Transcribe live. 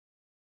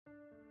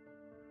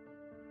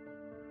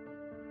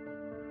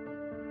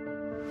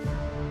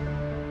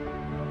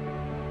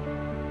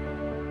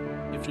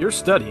If you're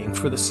studying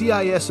for the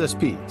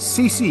CISSP,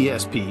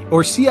 CCSP,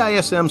 or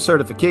CISM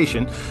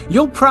certification,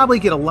 you'll probably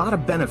get a lot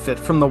of benefit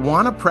from the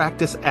Wanna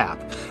Practice app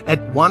at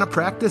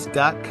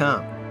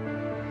wannapractice.com.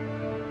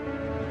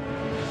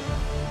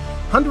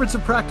 Hundreds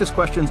of practice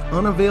questions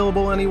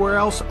unavailable anywhere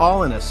else,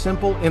 all in a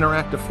simple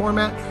interactive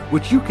format,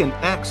 which you can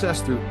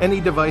access through any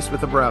device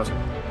with a browser.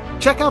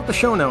 Check out the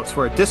show notes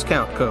for a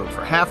discount code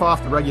for half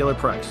off the regular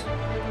price.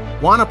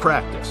 Wanna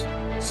Practice.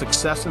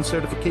 Success and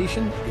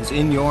certification is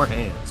in your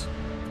hands.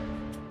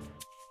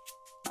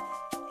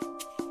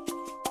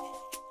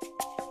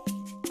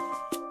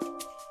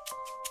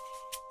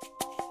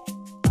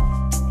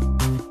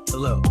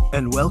 Hello,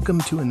 and welcome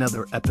to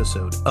another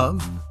episode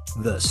of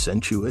The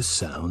Sensuous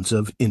Sounds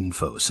of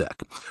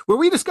InfoSec, where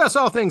we discuss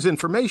all things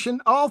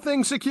information, all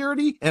things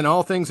security, and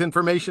all things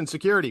information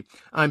security.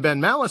 I'm Ben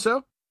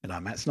Maliso. And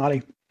I'm Matt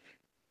Snoddy.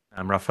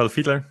 I'm Raphael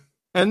Fiedler.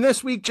 And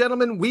this week,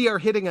 gentlemen, we are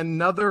hitting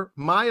another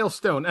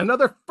milestone,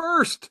 another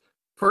first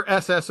for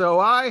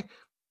SSOI.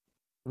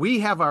 We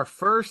have our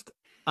first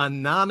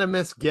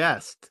anonymous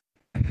guest.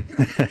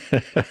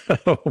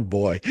 Oh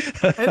boy.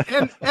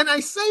 and I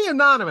say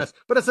anonymous,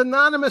 but it's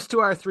anonymous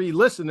to our three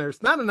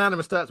listeners, not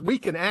anonymous to us. We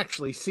can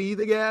actually see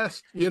the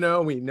guest, we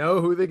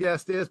know who the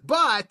guest is,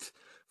 but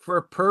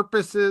for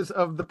purposes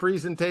of the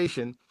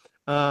presentation,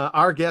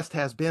 our guest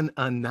has been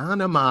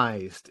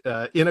anonymized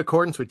in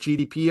accordance with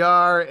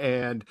GDPR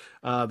and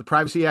the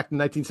Privacy Act of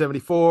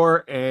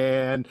 1974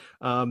 and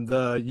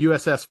the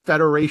USS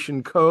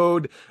Federation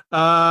Code.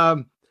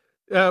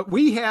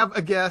 We have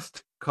a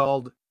guest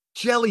called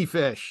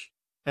JellyPhish,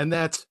 and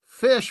that's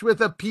fish with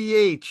a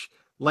PH,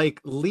 like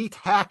elite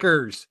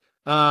hackers.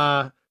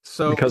 So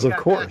because of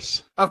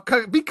course,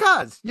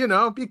 because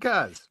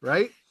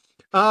right.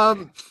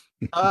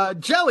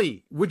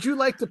 Jelly, would you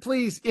like to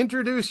please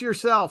introduce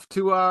yourself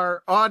to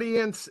our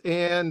audience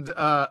and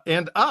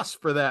us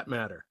for that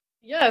matter?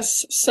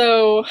 Yes.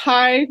 So,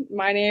 hi,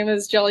 my name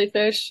is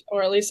JellyPhish,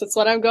 or at least that's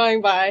what I'm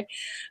going by.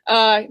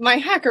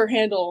 My hacker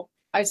handle,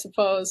 I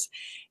suppose.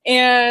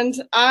 And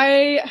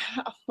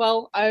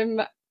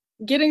I'm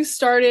getting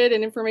started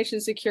in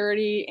information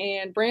security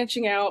and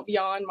branching out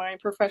beyond my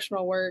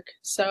professional work.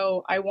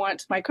 So I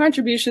want my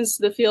contributions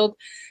to the field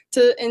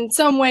to in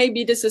some way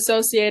be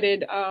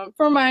disassociated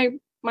from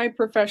my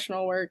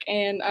professional work,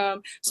 and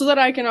so that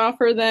I can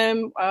offer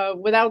them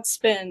without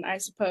spin, I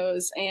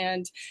suppose,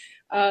 and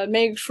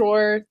make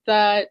sure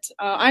that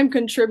I'm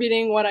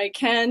contributing what I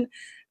can,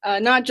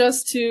 not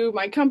just to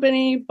my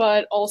company,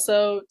 but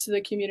also to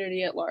the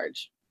community at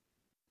large.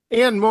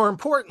 And more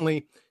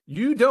importantly,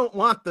 you don't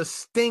want the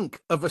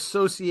stink of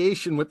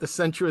association with the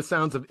sensuous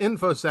sounds of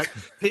InfoSec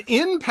to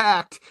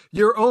impact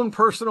your own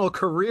personal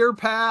career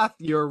path,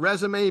 your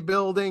resume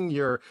building,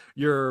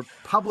 your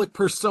public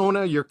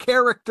persona, your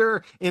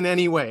character in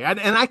any way. And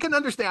I can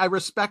understand. I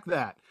respect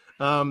that.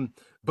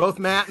 Both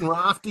Matt and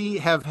Rafti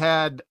have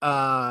had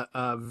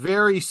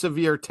very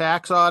severe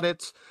tax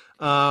audits.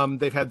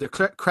 They've had their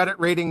credit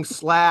ratings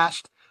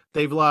slashed.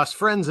 They've lost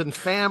friends and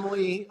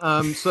family.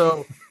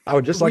 So I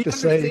would just like to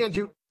say,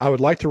 I would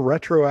like to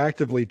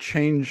retroactively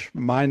change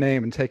my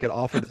name and take it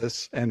off of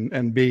this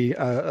and be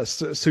a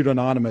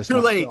pseudonymous. Too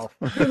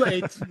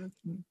late.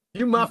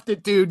 You muffed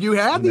it, dude. You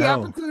had the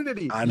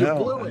opportunity. I know.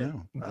 You blew it.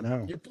 I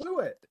know. You blew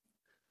it.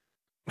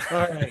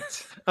 All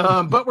right.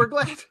 But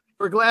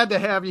we're glad to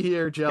have you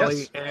here,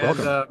 Jelly. Yes. And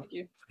Thank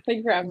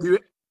you for having me.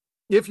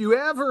 If you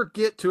ever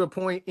get to a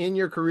point in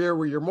your career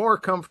where you're more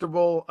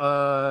comfortable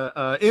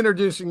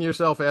introducing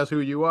yourself as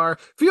who you are,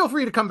 feel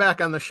free to come back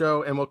on the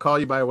show and we'll call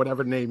you by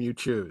whatever name you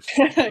choose.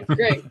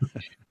 Great.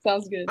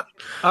 Sounds good.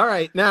 All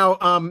right. Now,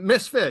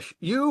 Miss Fish,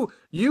 you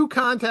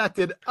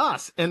contacted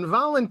us and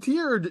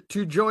volunteered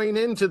to join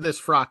into this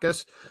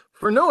fracas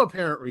for no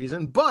apparent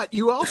reason, but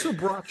you also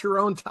brought your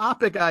own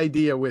topic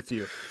idea with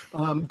you.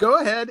 Go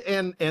ahead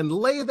and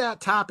lay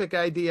that topic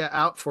idea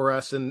out for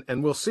us,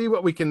 and we'll see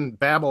what we can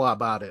babble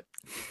about it.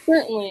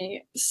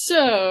 Certainly.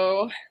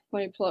 So let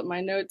me pull up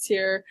my notes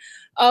here.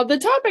 The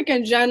topic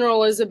in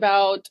general is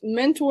about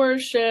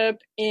mentorship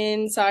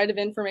inside of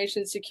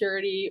information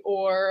security,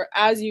 or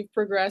as you've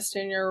progressed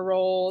in your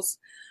roles.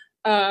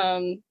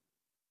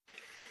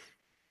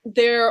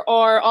 There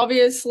are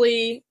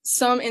obviously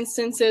some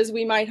instances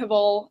we might have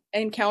all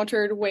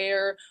encountered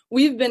where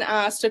we've been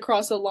asked to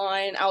cross a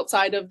line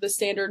outside of the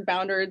standard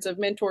boundaries of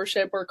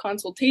mentorship or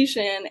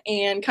consultation,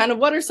 and kind of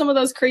what are some of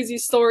those crazy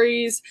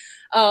stories?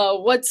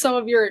 What's some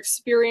of your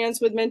experience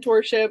with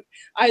mentorship,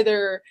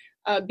 either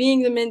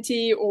being the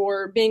mentee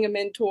or being a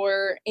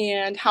mentor,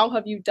 and how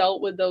have you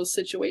dealt with those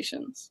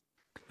situations?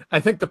 I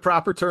think the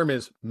proper term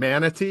is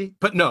manatee,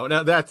 but no,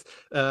 that's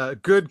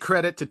good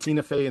credit to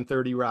Tina Fey and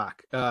 30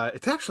 Rock.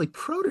 It's actually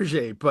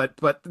protege, but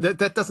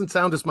that doesn't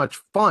sound as much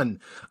fun.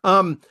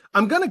 I'm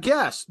going to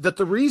guess that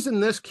the reason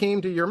this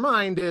came to your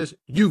mind is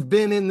you've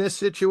been in this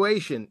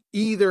situation,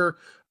 either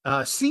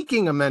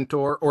seeking a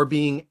mentor or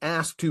being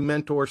asked to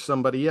mentor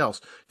somebody else.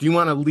 Do you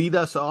want to lead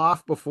us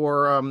off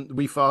before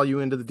we follow you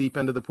into the deep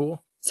end of the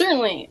pool?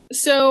 Certainly.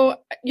 So,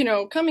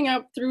 coming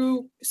up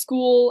through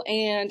school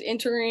and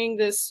entering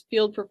this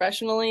field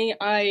professionally,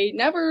 I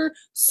never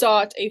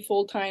sought a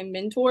full-time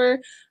mentor.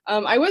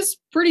 I was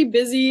pretty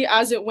busy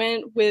as it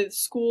went with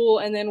school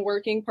and then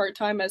working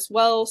part-time as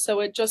well. So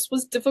it just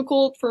was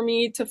difficult for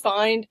me to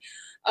find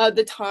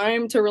the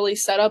time to really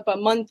set up a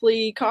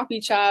monthly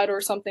coffee chat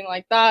or something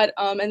like that.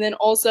 And then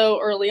also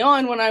early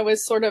on when I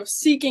was sort of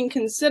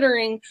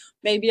considering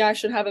maybe I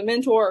should have a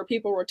mentor, or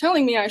people were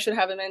telling me I should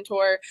have a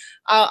mentor,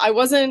 I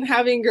wasn't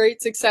having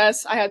great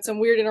success. I had some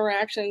weird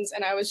interactions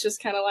and I was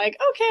just kind of like,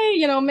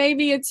 okay,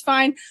 maybe it's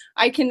fine.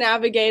 I can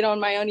navigate on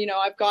my own.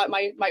 I've got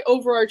my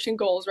overarching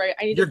goals, right?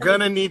 You're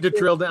going to need to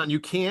drill down. You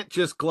can't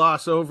just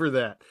gloss over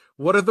that.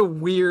 What are the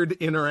weird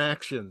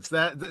interactions?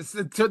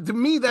 To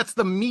me, that's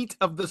the meat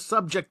of the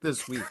subject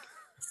this week.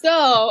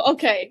 So,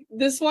 okay,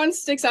 this one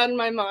sticks out in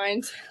my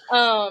mind.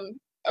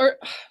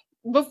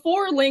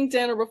 Before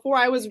LinkedIn, or before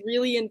I was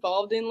really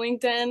involved in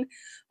LinkedIn,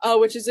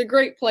 which is a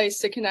great place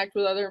to connect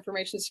with other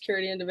information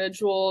security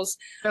individuals.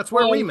 That's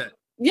where we met.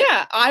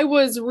 Yeah, I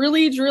was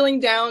really drilling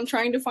down,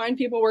 trying to find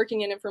people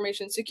working in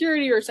information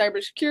security or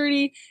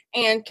cybersecurity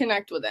and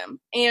connect with them.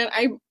 And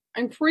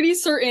I'm pretty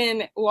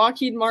certain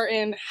Lockheed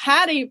Martin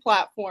had a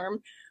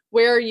platform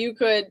where you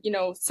could,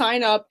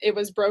 sign up. It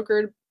was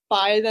brokered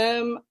by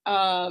them.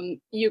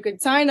 You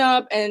could sign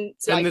up and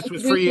this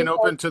was free and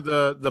open to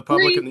the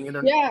public and the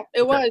internet. Yeah,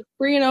 it was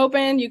free and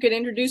open. You could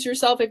introduce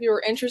yourself if you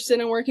were interested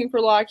in working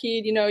for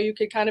Lockheed. You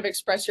could kind of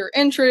express your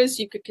interests.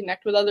 You could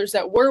connect with others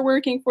that were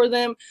working for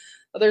them,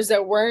 others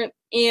that weren't,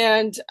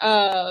 and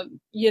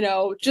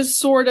just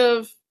sort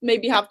of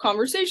maybe have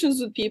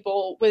conversations with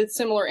people with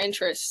similar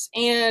interests.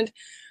 And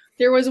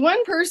there was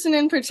one person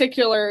in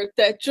particular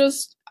that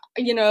just,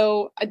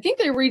 I think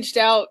they reached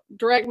out,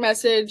 direct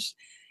message,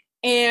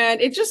 and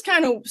it just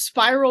kind of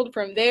spiraled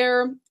from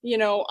there.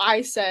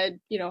 I said,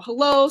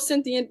 hello,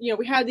 Cynthia,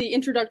 we had the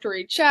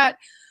introductory chat.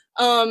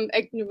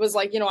 It was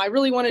like, I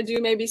really want to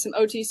do maybe some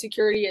OT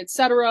security,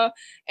 etc.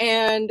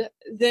 And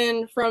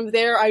then from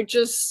there,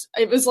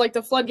 it was like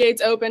the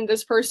floodgates opened.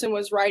 This person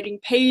was writing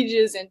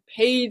pages and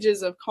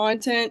pages of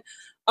content.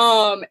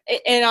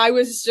 And I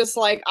was just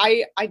like,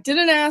 I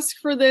didn't ask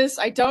for this.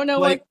 I don't know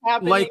what's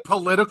happening. Like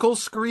political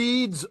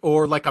screeds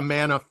or like a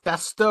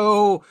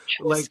manifesto,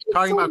 like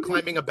talking about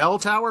climbing a bell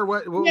tower.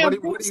 What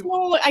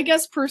I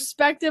guess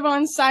perspective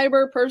on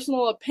cyber,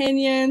 personal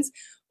opinions,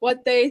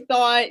 what they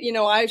thought,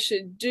 I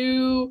should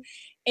do,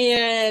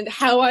 and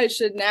how I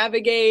should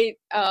navigate,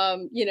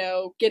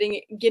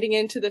 getting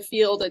into the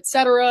field,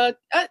 etc.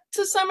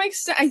 To some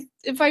extent,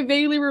 if I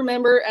vaguely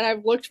remember, and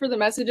I've looked for the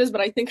messages, but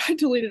I think I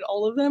deleted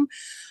all of them.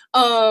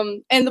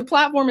 And the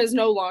platform is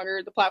no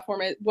longer. The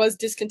platform was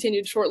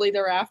discontinued shortly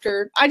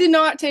thereafter. I did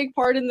not take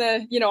part in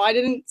I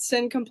didn't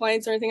send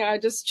complaints or anything. I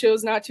just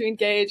chose not to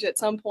engage at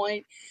some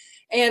point.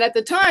 And at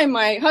the time,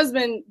 my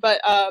husband,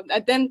 but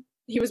then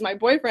he was my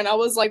boyfriend. I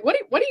was like, what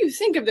do you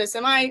think of this?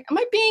 Am I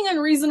being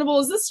unreasonable?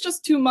 Is this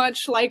just too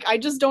much? Like, I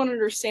just don't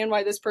understand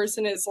why this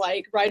person is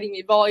like writing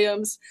me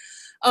volumes.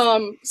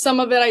 Some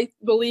of it I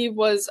believe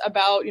was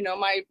about,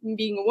 my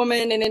being a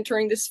woman and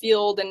entering this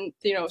field and,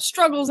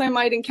 struggles I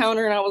might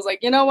encounter. And I was like,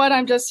 you know what?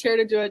 I'm just here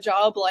to do a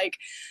job. Like,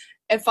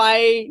 if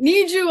I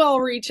need you, I'll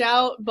reach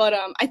out. But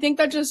I think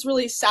that just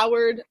really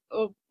soured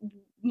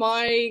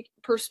my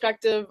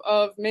perspective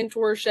of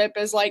mentorship.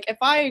 Is like, if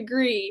I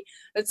agree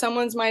that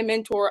someone's my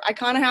mentor, I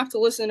kind of have to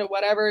listen to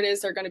whatever it is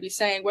they're going to be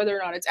saying, whether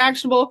or not it's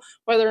actionable,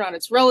 whether or not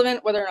it's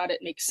relevant, whether or not it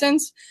makes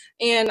sense.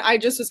 And I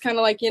just was kind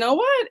of like, you know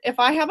what, if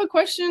I have a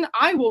question,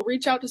 I will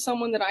reach out to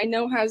someone that I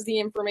know has the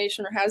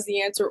information or has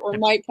the answer or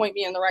might point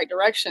me in the right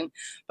direction.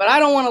 But I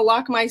don't want to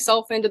lock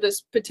myself into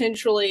this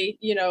potentially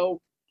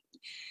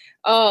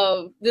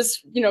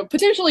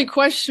potentially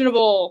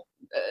questionable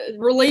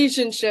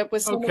relationship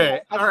with someone.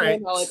 Okay, all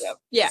right.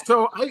 Yeah.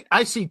 So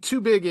I see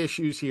two big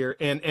issues here,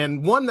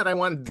 and one that I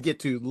wanted to get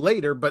to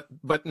later, but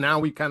now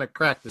we kind of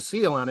cracked the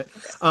seal on it.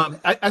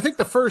 I think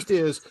the first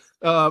is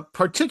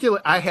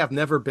particularly, I have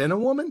never been a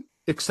woman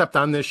except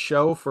on this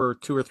show for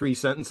 2 or 3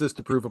 sentences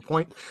to prove a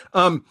point.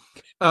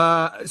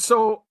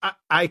 So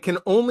I can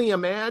only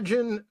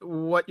imagine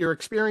what your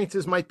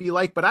experiences might be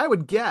like, but I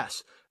would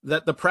guess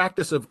that the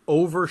practice of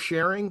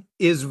oversharing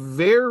is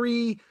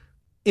very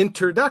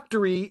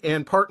introductory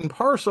and part and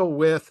parcel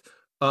with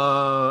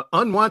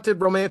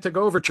unwanted romantic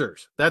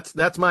overtures.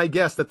 That's my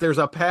guess, that there's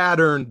a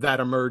pattern that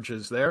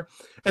emerges there.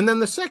 And then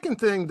the second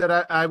thing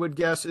that I would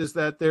guess is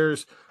that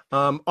there's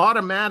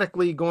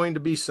automatically going to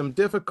be some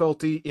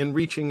difficulty in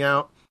reaching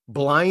out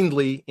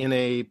blindly in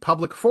a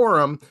public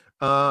forum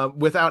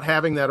without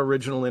having that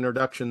original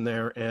introduction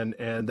there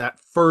and that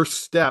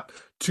first step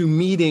to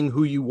meeting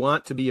who you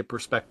want to be a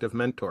prospective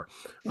mentor.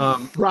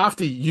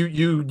 Rafti,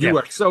 you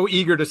are so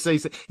eager to say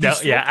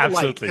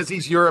absolutely, because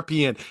he's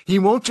European. He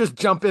won't just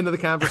jump into the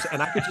conversation,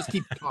 and I could just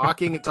keep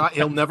talking and talk.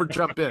 He'll never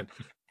jump in.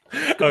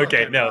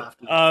 Okay, no.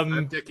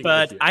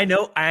 But I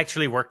know I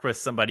actually worked with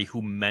somebody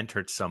who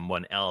mentored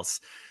someone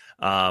else.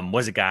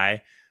 Was a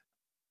guy.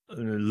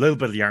 little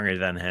bit younger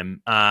than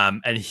him,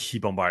 and he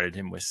bombarded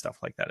him with stuff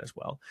like that as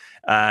well.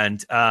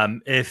 And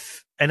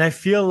I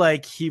feel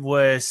like he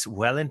was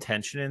well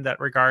intentioned in that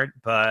regard,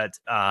 but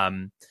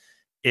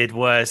it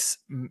was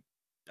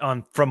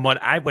from when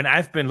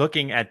I've been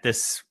looking at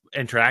this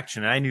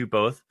interaction, and I knew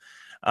both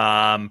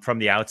from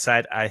the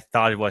outside, I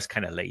thought it was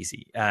kind of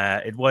lazy.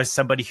 It was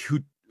somebody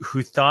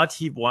who thought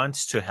he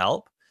wants to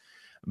help,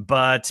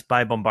 but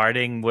by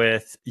bombarding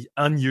with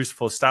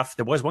unuseful stuff.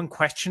 There was one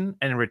question,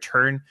 and in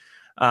return,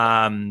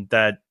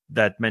 that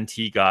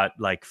mentee got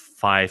like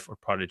 5, or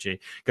Protege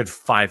got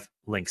 5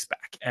 links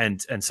back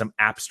and some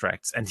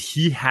abstracts, and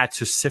he had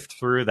to sift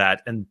through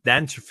that and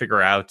then to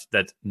figure out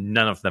that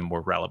none of them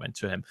were relevant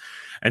to him.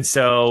 And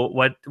so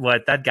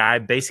what that guy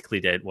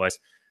basically did was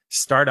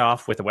start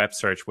off with a web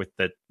search with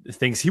the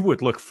things he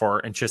would look for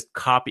and just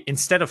copy,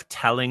 instead of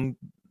telling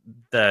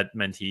the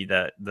mentee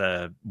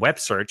the web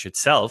search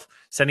itself,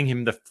 sending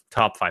him the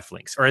top 5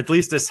 links, or at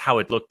least this is how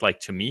it looked like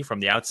to me from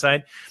the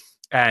outside.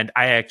 And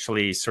I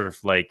actually sort of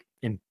like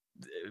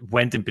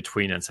went in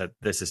between and said,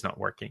 this is not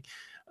working.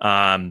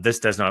 This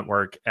does not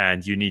work,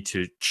 and you need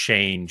to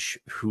change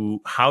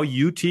how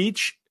you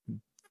teach,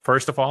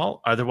 first of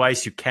all.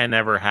 Otherwise, you can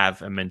never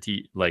have a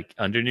mentee like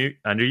under you,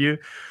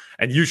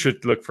 and you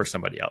should look for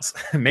somebody else,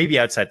 maybe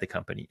outside the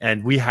company.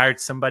 And we hired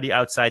somebody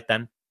outside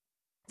then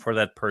for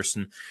that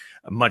person,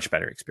 a much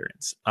better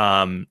experience,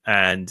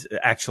 and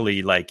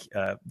actually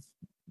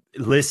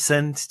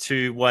listened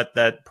to what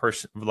that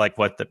person, like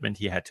what the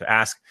mentee had to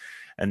ask,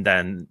 and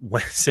then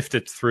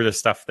sifted through the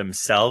stuff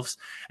themselves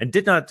and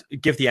did not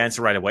give the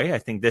answer right away. I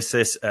think this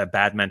is a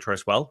bad mentor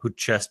as well, who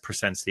just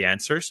presents the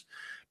answers,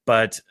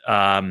 but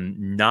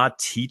not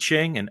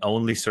teaching and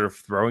only sort of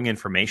throwing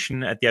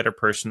information at the other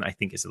person, I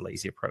think is a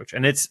lazy approach.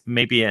 And it's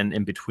maybe an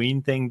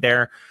in-between thing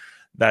there.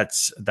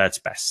 That's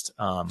best.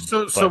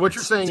 So what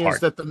you're saying is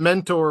that the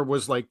mentor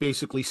was like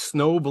basically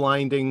snow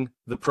blinding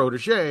the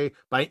protege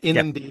by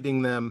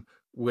inundating them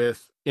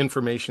with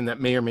information that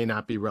may or may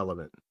not be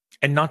relevant,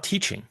 and not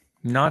teaching.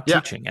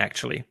 Teaching,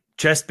 actually.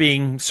 Just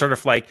being sort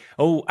of like,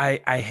 oh,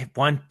 I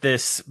want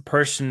this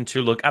person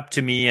to look up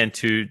to me and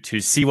to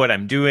see what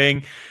I'm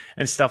doing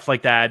and stuff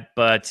like that,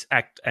 but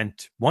act and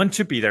want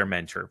to be their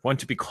mentor, want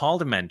to be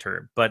called a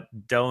mentor, but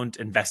don't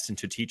invest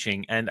into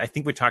teaching. And I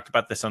think we talked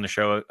about this on the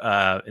show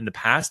in the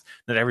past,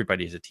 that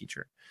everybody is a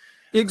teacher.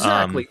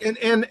 Exactly.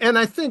 And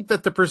I think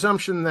that the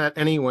presumption that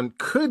anyone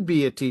could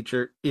be a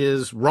teacher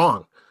is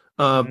wrong.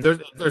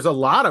 There's a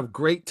lot of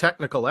great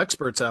technical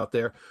experts out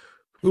there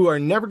who are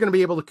never going to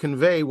be able to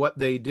convey what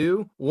they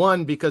do.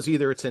 One, because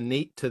either it's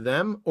innate to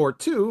them, or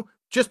two,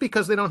 just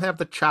because they don't have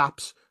the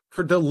chops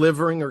for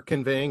delivering or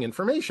conveying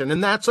information.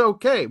 And that's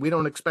okay. We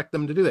don't expect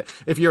them to do that.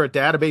 If you're a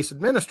database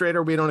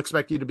administrator, we don't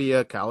expect you to be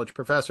a college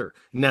professor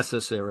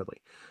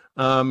necessarily.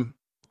 All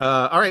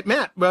right,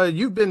 Matt,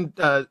 you've been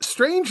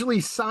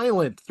strangely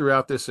silent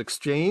throughout this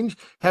exchange.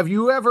 Have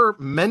you ever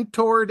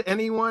mentored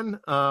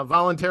anyone,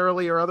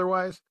 voluntarily or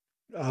otherwise?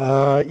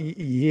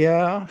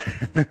 Yeah.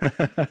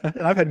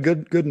 And I've had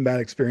good and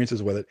bad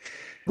experiences with it.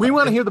 We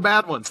want to hear the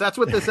bad ones. That's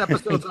what this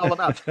episode's all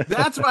about.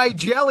 That's why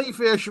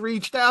JellyPhish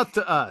reached out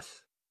to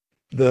us.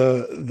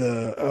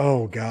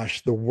 Oh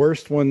gosh, the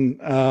worst one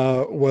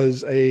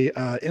was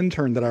a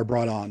intern that I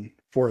brought on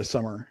for a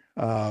summer.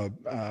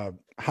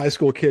 High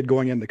school kid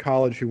going into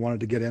college who wanted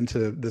to get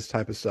into this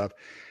type of stuff,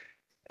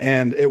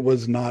 and it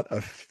was not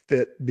a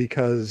fit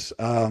because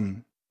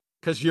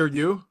you're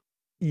you.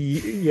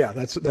 Yeah,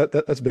 that's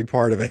a big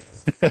part of it.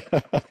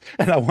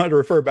 And I wanted to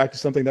refer back to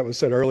something that was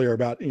said earlier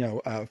about,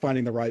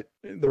 finding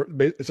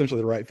essentially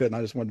the right fit. And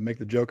I just wanted to make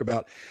the joke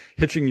about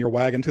hitching your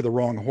wagon to the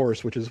wrong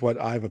horse, which is what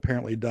I've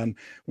apparently done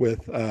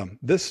with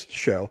this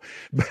show.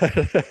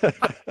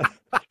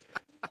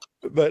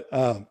 But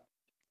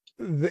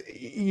the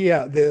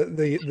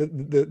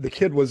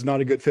kid was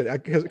not a good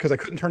fit because I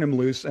couldn't turn him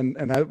loose, and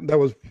that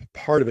was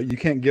part of it. You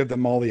can't give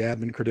them all the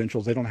admin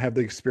credentials; they don't have the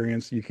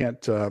experience. You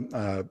can't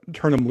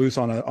turn them loose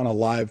on a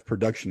live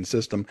production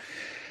system.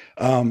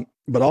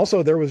 But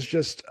also, there was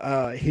just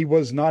he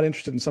was not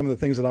interested in some of the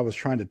things that I was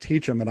trying to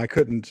teach him, and I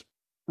couldn't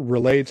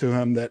relay to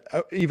him that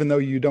even though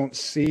you don't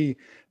see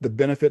the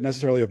benefit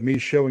necessarily of me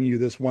showing you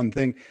this one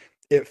thing,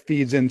 it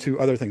feeds into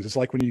other things. It's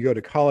like when you go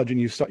to college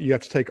and you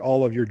have to take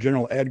all of your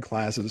general ed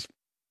classes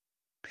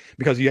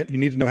because you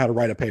need to know how to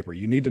write a paper.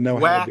 You need to know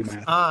how to do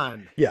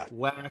math.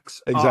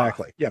 Wax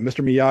exactly. off. Yeah,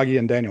 Mr. Miyagi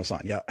and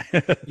Daniel-san. Yeah.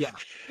 Yeah.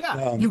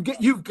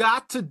 You've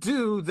got to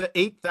do the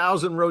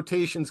 8,000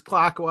 rotations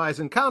clockwise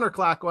and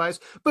counterclockwise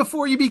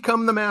before you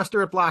become the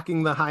master at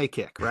blocking the high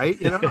kick, right?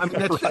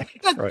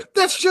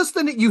 That's just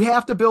you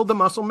have to build the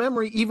muscle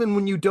memory even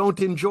when you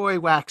don't enjoy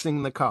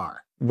waxing the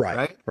car.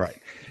 Right.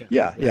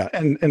 Yeah.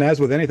 And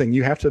as with anything,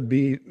 you have to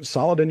be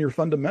solid in your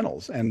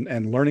fundamentals,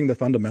 and learning the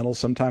fundamentals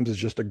sometimes is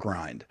just a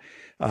grind.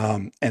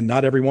 And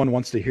not everyone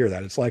wants to hear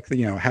that. It's like,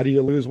 how do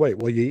you lose weight?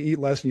 Well, you eat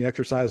less and you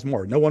exercise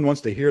more. No one wants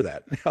to hear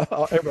that.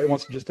 Everybody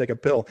wants to just take a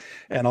pill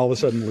and all of a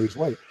sudden lose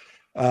weight.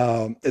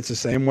 It's the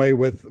same way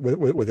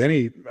with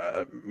any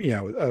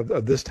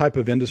of this type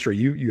of industry.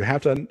 You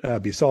have to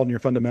be solid in your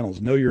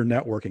fundamentals, know your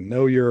networking,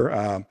 know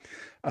your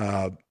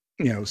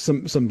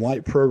some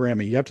light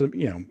programming. You have to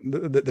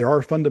there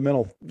are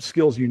fundamental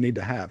skills you need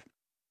to have.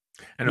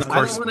 And of I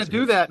course, don't want to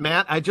do that,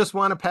 Matt. I just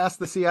want to pass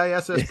the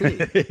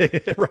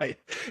CISSP. Right.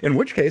 In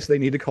which case they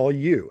need to call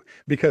you,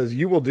 because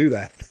you will do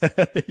that.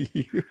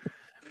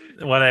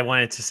 what I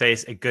wanted to say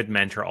is a good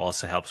mentor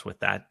also helps with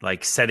that,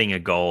 like setting a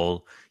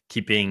goal,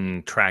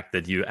 keeping track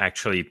that you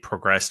actually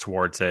progress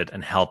towards it,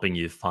 and helping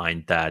you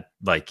find that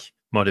like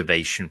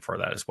motivation for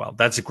that as well.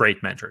 That's a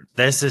great mentor.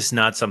 This is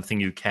not something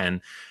you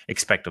can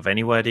expect of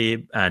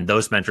anybody, and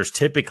those mentors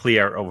typically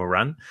are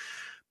overrun.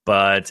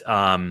 But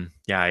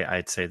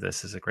I'd say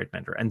this is a great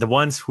mentor. And the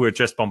ones who are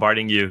just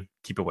bombarding you,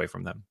 keep away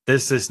from them.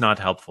 This is not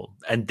helpful.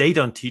 And they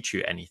don't teach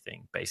you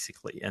anything,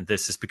 basically. And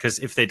this is because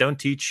if they don't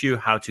teach you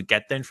how to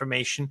get the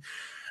information,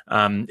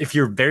 if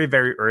you're very,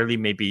 very early,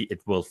 maybe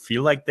it will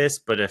feel like this.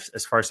 But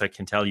as far as I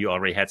can tell, you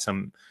already had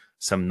some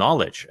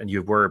knowledge, and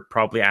you were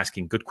probably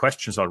asking good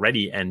questions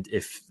already. And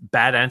if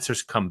bad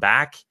answers come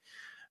back,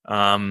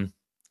 I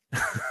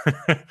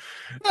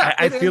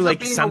feel like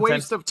being a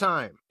waste of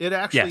time. It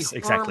actually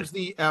harms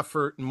the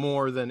effort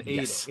more than aiding.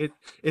 Yes.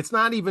 It's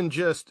not even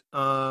just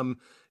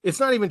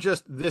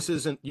this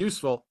isn't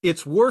useful.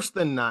 It's worse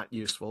than not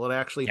useful. It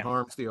actually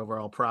harms the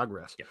overall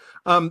progress. Yeah.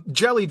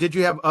 Jelly, did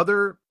you have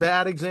other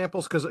bad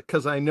examples?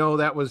 Because I know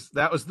that was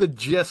the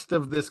gist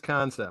of this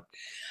concept.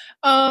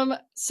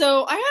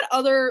 So I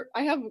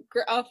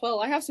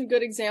have some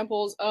good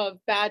examples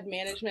of bad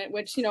management,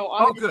 which,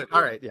 good.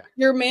 All right. Yeah.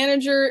 Your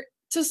manager,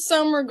 to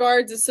some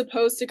regards, is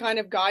supposed to kind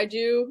of guide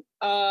you,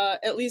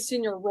 at least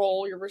in your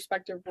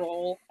respective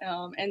role.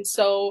 And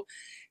so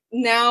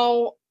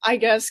now, I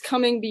guess,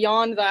 coming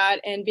beyond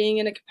that and being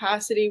in a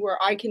capacity where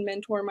I can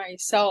mentor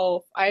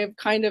myself, I have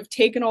kind of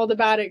taken all the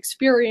bad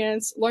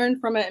experience,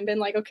 learned from it, and been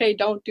like, okay,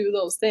 don't do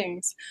those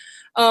things.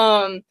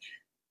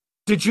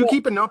 Did you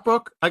keep a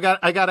notebook? I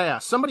got to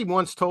ask. Somebody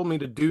once told me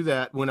to do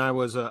that when I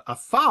was a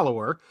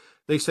follower.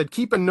 They said,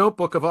 keep a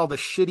notebook of all the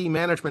shitty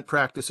management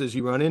practices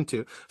you run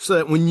into, so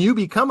that when you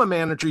become a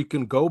manager, you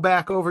can go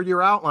back over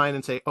your outline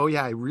and say, oh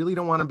yeah, I really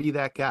don't want to be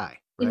that guy.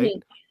 Right. Mm-hmm.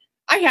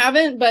 I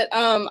haven't, but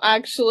I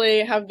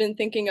actually have been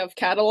thinking of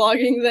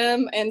cataloging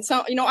them. And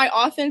so, I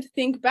often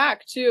think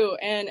back too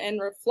and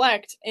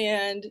reflect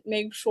and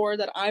make sure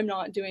that I'm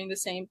not doing the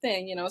same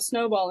thing,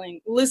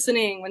 snowballing,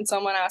 listening when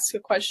someone asks a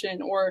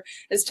question or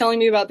is telling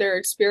me about their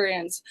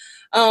experience.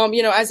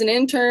 As an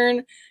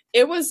intern,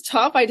 it was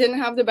tough. I didn't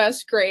have the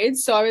best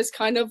grades, so I was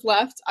kind of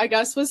left, I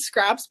guess, with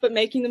scraps, but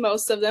making the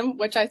most of them,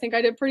 which I think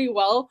I did pretty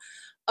well.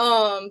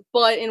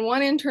 But in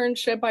one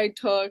internship I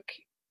took,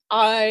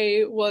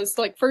 I was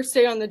like first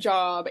day on the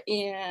job,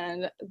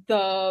 and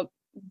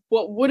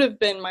what would have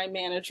been my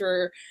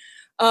manager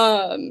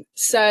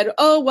said,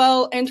 oh,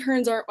 well,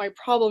 interns aren't my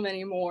problem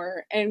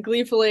anymore, and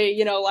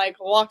gleefully,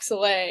 walks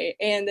away,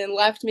 and then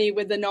left me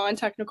with the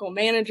non-technical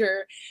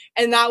manager.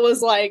 And that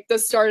was like the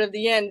start of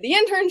the end. The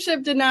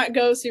internship did not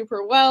go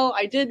super well.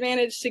 I did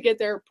manage to get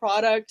their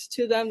product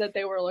to them that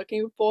they were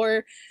looking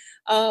for.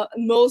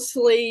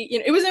 Mostly,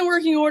 it was in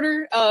working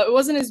order. It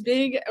wasn't as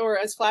big or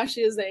as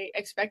flashy as they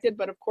expected,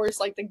 but of course,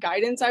 like, the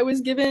guidance I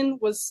was given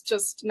was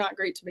just not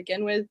great to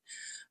begin with.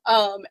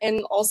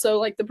 And also,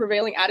 like, the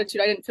prevailing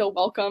attitude, I didn't feel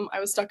welcome. I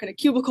was stuck in a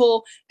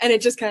cubicle, and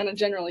it just kind of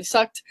generally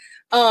sucked.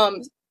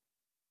 To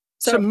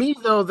me,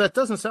 though, that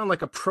doesn't sound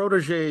like a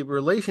protege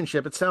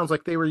relationship. It sounds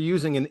like they were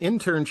using an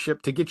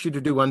internship to get you to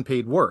do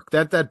unpaid work.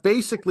 That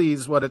basically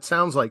is what it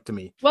sounds like to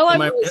me. Well,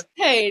 I was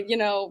paid,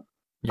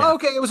 Yeah.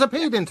 Okay, it was a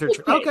paid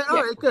internship. Okay,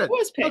 all right, good. It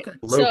was paid. Okay.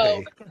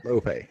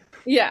 Low pay.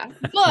 Yeah,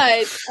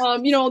 but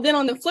then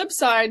on the flip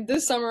side,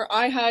 this summer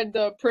I had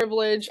the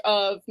privilege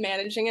of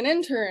managing an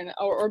intern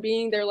or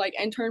being their like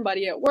intern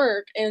buddy at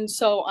work, and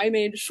so I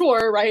made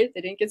sure, right, they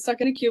didn't get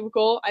stuck in a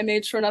cubicle. I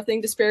made sure nothing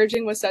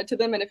disparaging was said to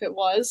them, and if it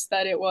was,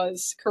 that it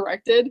was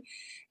corrected.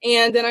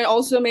 And then I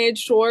also made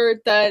sure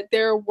that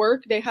their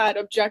work, they had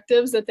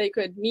objectives that they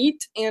could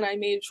meet, and I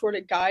made sure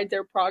to guide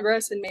their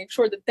progress and make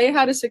sure that they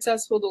had a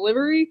successful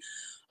delivery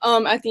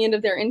at the end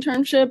of their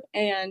internship,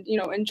 and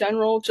in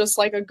general, just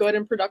like a good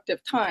and productive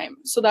time.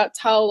 So that's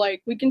how,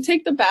 like, we can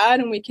take the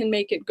bad and we can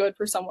make it good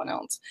for someone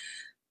else.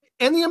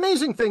 And the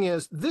amazing thing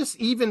is, this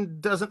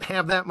even doesn't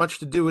have that much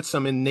to do with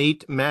some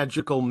innate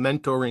magical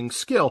mentoring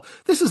skill.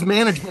 This is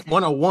management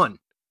 101.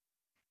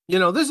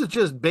 This is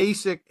just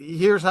basic.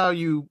 Here's how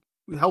you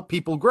help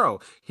people grow.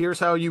 Here's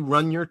how you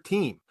run your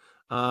team.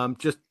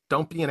 Just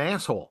don't be an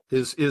asshole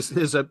is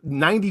a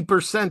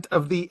 90%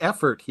 of the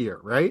effort here,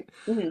 right?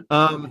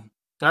 Mm-hmm.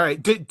 All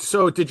right.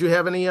 Did you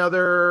have any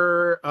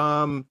other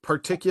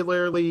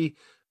particularly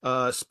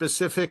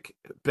specific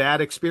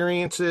bad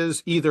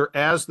experiences, either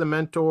as the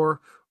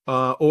mentor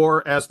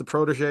or as the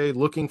protege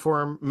looking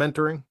for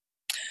mentoring?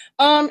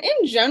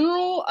 In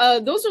general,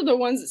 those are the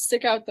ones that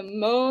stick out the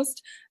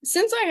most.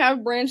 Since I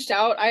have branched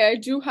out, I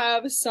do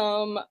have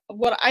some,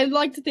 what I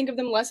like to think of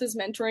them less as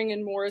mentoring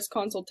and more as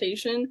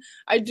consultation.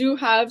 I do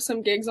have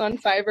some gigs on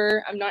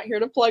Fiverr. I'm not here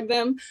to plug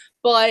them,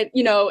 but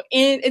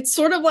it's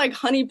sort of like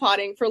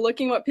honeypotting for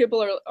looking what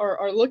people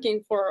are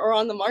looking for or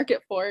on the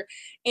market for.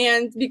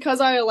 And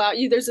because I allow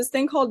you, there's this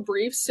thing called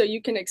briefs, so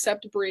you can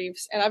accept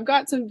briefs. And I've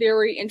got some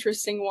very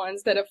interesting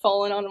ones that have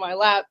fallen onto my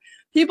lap.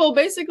 People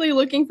basically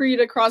looking for you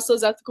to cross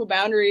those ethical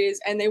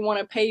boundaries, and they want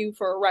to pay you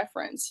for a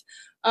reference.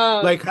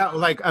 Like how?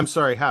 Like, I'm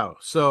sorry, how?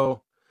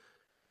 So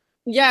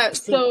Yeah,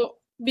 so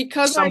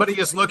because somebody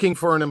is looking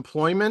for an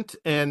employment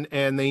and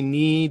they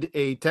need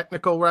a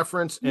technical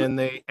reference and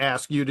they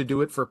ask you to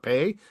do it for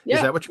pay. Yeah,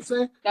 is that what you're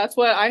saying? That's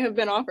what I have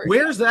been offered.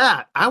 Where's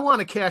that? I want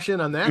to cash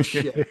in on that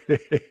shit.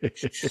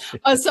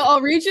 So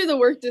I'll read you the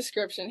work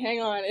description.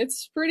 Hang on.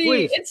 It's pretty,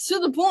 Please. It's to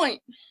the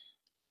point.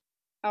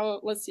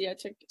 Let's see, I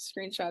took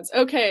screenshots.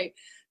 Okay,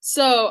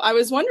 so I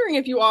was wondering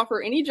if you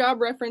offer any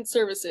job reference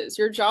services.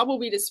 Your job will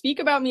be to speak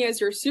about me as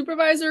your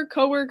supervisor,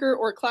 coworker,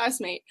 or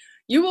classmate.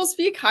 You will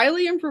speak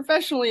highly and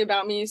professionally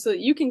about me so that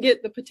you can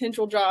get the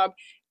potential job,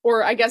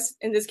 or I guess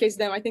in this case,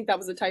 them, I think that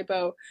was a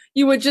typo.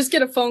 You would just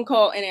get a phone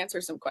call and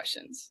answer some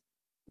questions.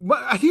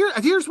 But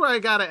here's where I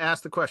got to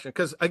ask the question,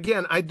 because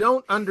again, I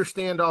don't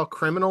understand all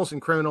criminals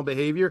and criminal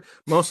behavior,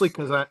 mostly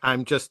because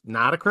I'm just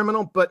not a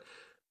criminal, but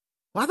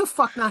why the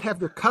fuck not have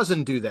your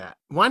cousin do that?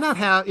 Why not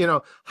have,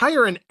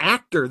 hire an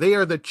actor? They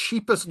are the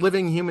cheapest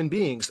living human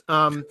beings.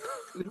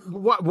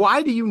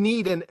 Why do you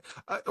need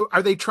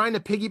are they trying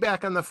to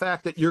piggyback on the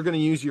fact that you're going to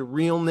use your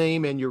real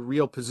name and your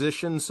real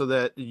position so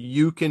that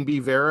you can be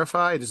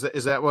verified?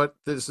 Is that what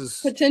this is?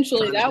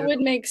 Potentially, that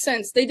would make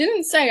sense. They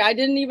didn't say. I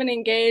didn't even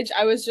engage.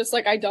 I was just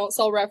like, I don't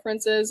sell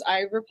references.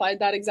 I replied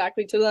that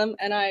exactly to them,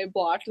 and I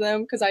blocked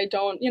them because I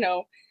don't,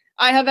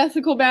 I have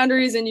ethical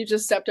boundaries and you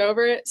just stepped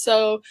over it.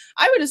 So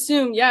I would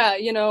assume, yeah,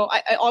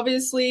 I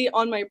obviously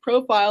on my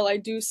profile, I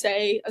do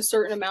say a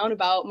certain amount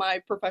about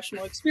my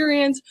professional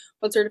experience,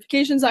 what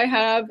certifications I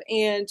have.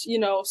 And,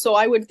 so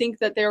I would think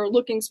that they're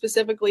looking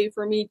specifically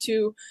for me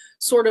to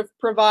sort of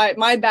provide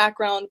my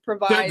background,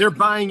 They're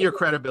buying your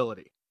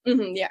credibility.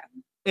 Mm-hmm, yeah.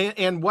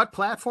 And what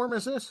platform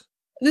is this?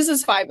 This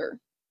is Fiverr.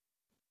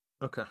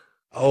 Okay.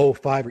 Oh,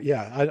 Fiverr.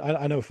 Yeah,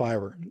 I know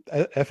Fiverr.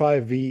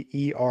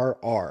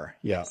 Fiverr.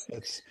 Yeah,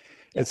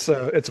 it's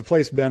a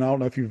place, Ben. I don't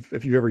know if you've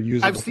ever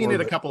used it. I've seen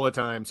it a couple of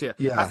times. Yeah.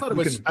 Yeah. I thought it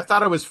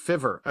was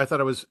Fiverr. I thought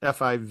it was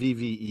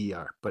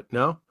Fivver, but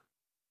no.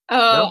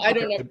 Oh, I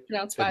don't know how to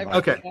pronounce Fiverr.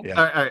 Okay.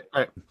 Yeah.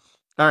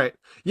 All right.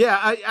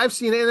 Yeah, I've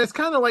seen it, and it's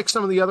kind of like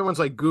some of the other ones,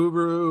 like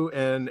Guru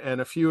and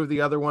a few of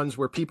the other ones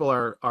where people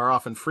are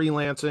often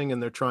freelancing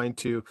and they're trying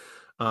to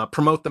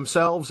promote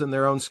themselves and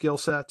their own skill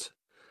sets.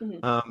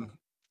 Mm-hmm.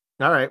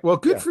 All right. Well,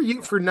 good for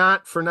you for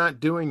not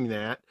doing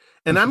that.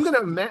 And I'm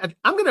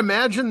gonna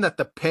imagine that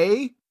the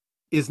pay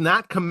is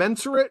not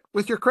commensurate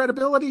with your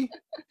credibility.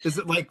 Is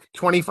it like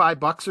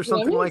 $25 or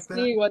something like that?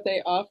 Let me see what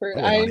they offered.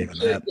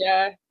 Oh,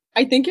 yeah,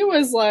 I think it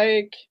was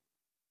like.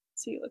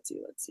 Let's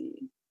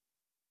see.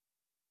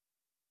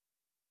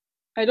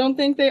 I don't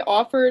think they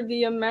offered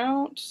the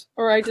amount,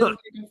 or I didn't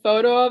take a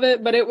photo of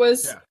it, but it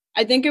was. Yeah.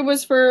 I think it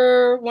was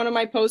for one of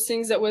my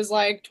postings that was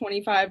like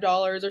 $25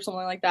 or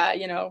something like that.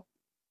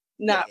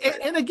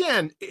 And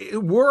again,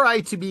 were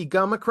I to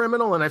become a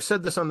criminal, and I've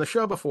said this on the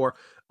show before,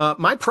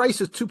 my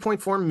price is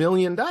 $2.4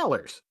 million.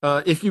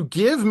 If you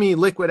give me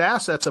liquid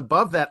assets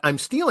above that, I'm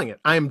stealing it.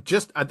 I'm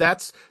just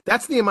that's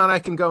the amount I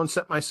can go and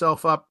set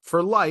myself up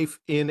for life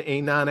in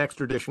a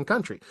non-extradition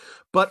country.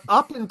 But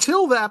up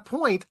until that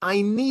point,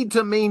 I need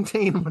to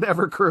maintain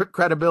whatever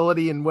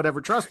credibility and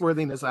whatever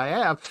trustworthiness I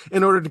have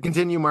in order to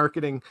continue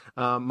marketing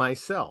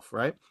myself.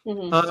 Right.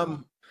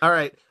 Mm-hmm. All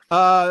right.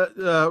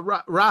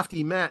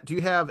 Rafty, Matt, do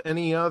you have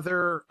any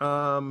other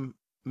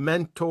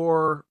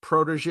mentor,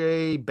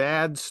 protege,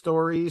 bad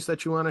stories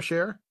that you want to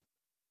share?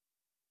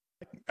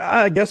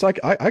 I guess I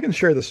can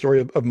share the story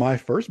of my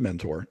first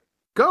mentor.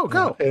 Go.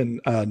 In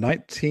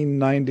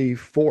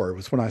 1994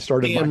 was when I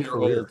started my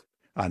career. Old.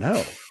 I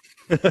know.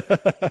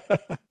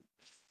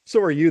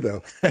 So are you,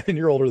 though, and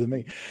you're older than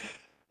me.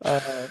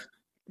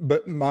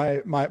 But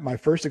my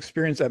first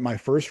experience at my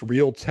first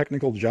real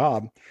technical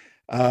job,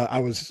 I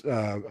was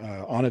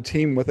on a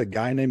team with a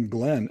guy named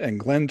Glenn, and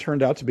Glenn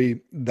turned out to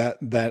be that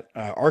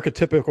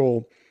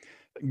archetypical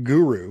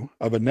guru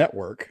of a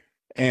network.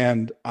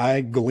 And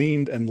I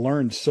gleaned and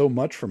learned so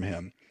much from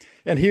him.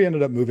 And he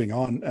ended up moving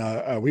on.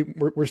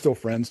 We're still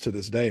friends to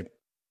this day.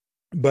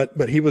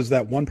 But he was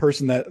that one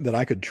person that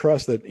I could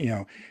trust, that,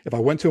 if I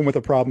went to him with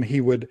a problem, he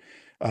would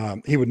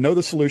know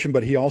the solution,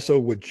 but he also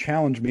would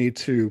challenge me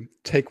to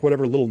take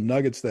whatever little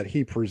nuggets that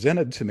he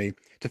presented to me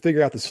to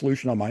figure out the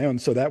solution on my own.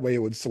 So that way it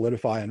would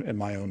solidify in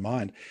my own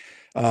mind.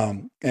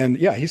 And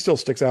yeah, he still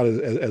sticks out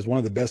as one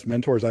of the best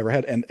mentors I ever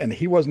had. And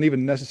he wasn't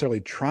even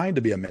necessarily trying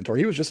to be a mentor.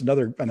 He was just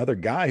another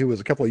guy who was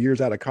a couple of years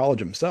out of college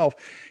himself.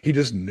 He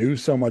just knew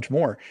so much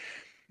more.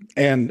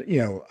 And,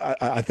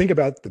 I think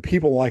about the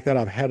people like that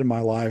I've had in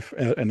my life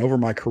and over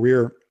my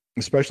career,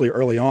 especially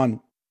early on.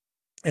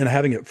 and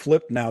having it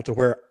flipped now to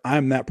where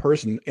I'm that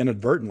person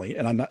inadvertently,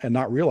 and I'm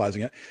not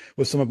realizing it,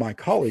 with some of my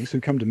colleagues who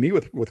come to me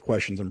with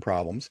questions and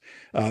problems.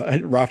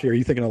 And Rafti, are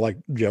you thinking of like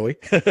Joey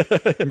in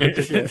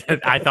particular?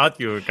 I thought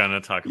you were going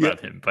to talk Yeah,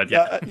 about him, but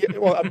yeah.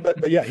 well,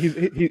 but yeah,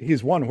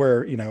 he's one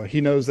where, you know,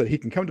 he knows that he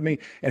can come to me,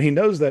 and he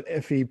knows that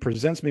if he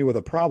presents me with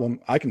a problem,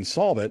 I can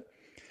solve it.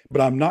 But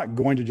I'm not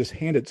going to just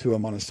hand it to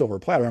him on a silver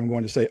platter. I'm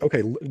going to say,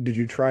 okay, did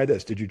you try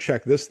this? Did you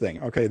check this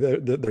thing? Okay,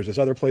 there's this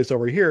other place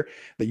over here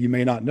that you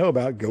may not know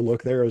about. Go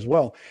look there as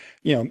well.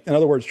 You know, in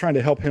other words, trying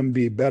to help him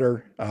be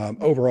better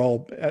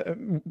overall,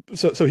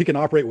 so he can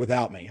operate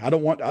without me. I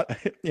don't want,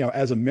 you know,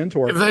 as a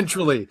mentor.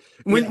 Eventually,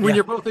 when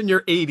you're both in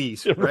your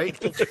 80s, right?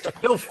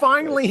 He'll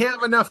finally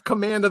have enough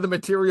command of the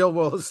material.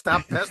 Will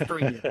stop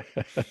pestering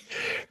you.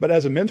 But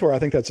as a mentor, I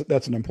think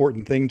that's an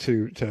important thing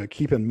to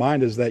keep in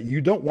mind, is that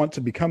you don't want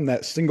to become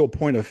that single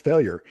point of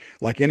failure.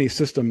 Like any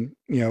system,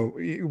 you know,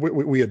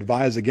 we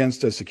advise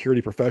against as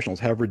security professionals: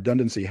 have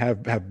redundancy, have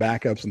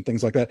backups, and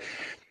things like that.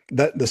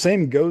 That the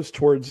same goes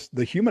towards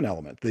the human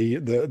element, the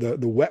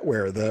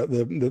wetware,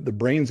 the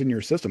brains in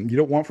your system. You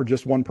don't want for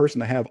just one person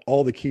to have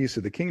all the keys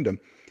to the kingdom.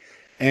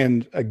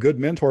 And a good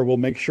mentor will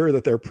make sure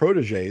that their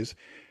proteges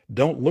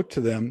don't look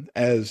to them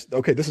as,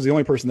 okay, this is the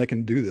only person that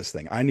can do this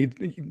thing. I need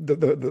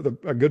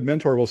a good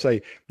mentor will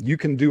say, you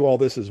can do all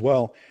this as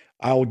well.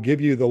 I'll give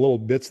you the little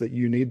bits that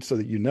you need so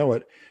that you know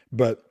it,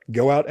 but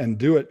go out and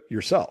do it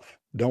yourself.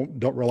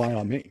 Don't rely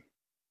on me.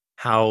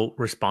 How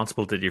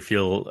responsible did you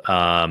feel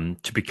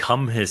to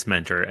become his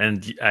mentor?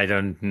 And I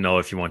don't know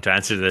if you want to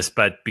answer this,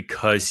 but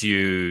because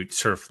you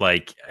sort of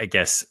like, I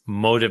guess,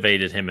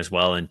 motivated him as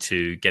well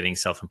into getting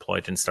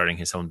self-employed and starting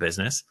his own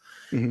business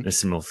in a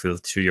similar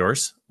field to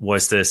yours,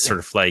 was this sort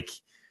of like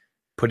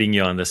putting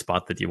you on the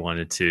spot that you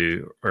wanted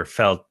to, or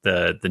felt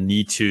the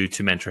need to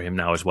mentor him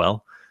now as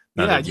well?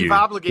 Yeah, you've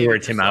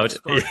obligated him out.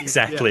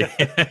 Exactly.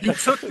 Yeah. You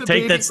took the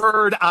baby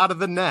bird out of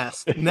the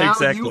nest. Now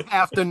you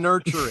have to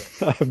nurture it.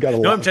 I've got a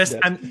lot.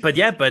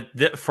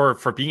 But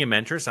for being a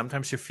mentor,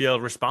 sometimes you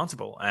feel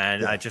responsible.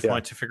 And I just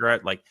wanted to figure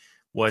out, like,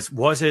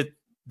 was it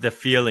the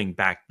feeling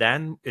back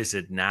then? Is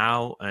it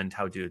now? And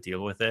how do you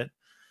deal with it?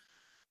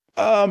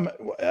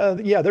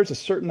 Yeah, there's a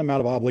certain amount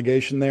of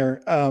obligation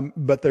there,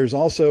 but there's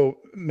also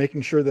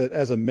making sure that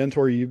as a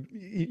mentor, you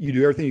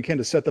do everything you can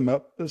to set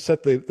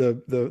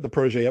the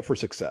protege up for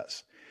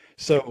success.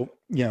 So,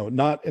 you know,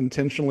 not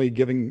intentionally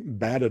giving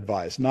bad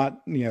advice,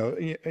 not,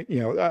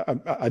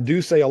 I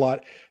do say a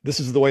lot, this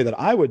is the way that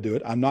I would do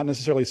it. I'm not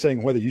necessarily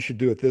saying whether you should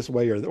do it this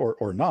way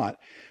or not,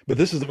 but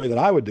this is the way that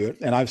I would do it.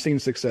 And I've seen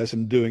success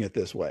in doing it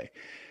this way.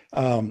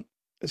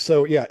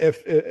 So yeah,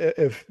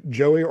 if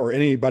Joey or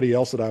anybody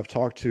else that I've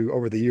talked to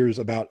over the years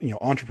about, you know,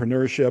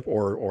 entrepreneurship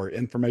or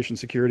information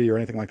security or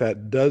anything like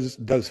that does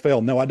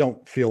fail, no, I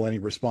don't feel any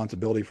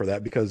responsibility for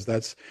that, because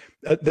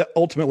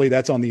ultimately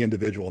that's on the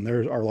individual, and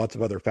there are lots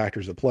of other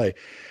factors at play.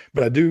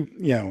 But I do,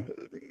 you know,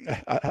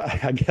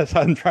 I guess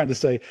I'm trying to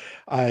say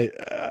I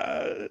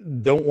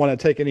don't want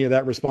to take any of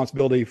that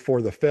responsibility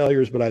for the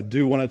failures, but I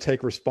do want to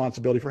take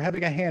responsibility for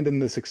having a hand in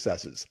the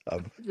successes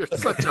of. You're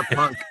such a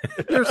punk.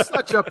 You're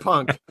such a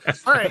punk.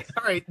 All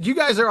right. You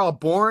guys are all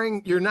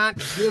boring. You're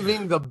not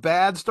giving the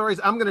bad stories.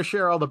 I'm going to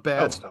share all the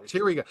bad stories.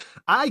 Here we go.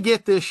 I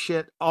get this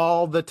shit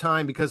all the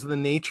time because of the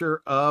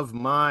nature of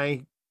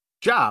my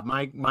job,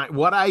 my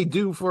what I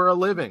do for a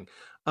living.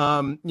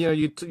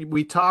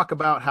 We talk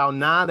about how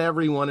not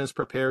everyone is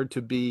prepared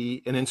to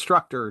be an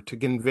instructor, to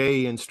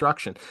convey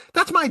instruction.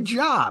 That's my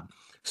job.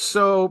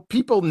 So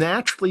people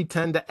naturally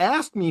tend to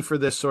ask me for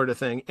this sort of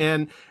thing.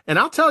 And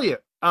I'll tell you,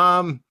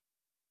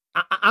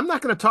 I'm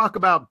not going to talk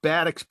about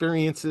bad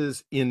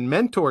experiences in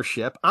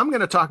mentorship. I'm going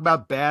to talk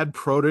about bad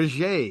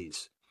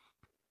proteges.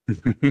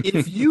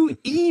 If you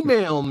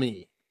email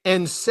me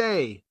and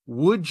say,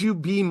 would you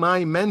be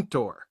my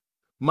mentor?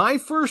 My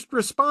first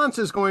response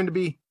is going to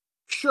be,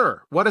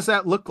 sure. What does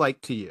that look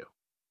like to you?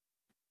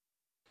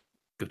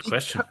 Good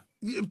question.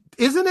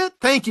 Isn't it?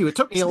 Thank you. It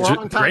took me a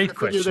long time to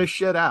figure this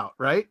shit out,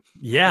 right?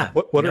 Yeah.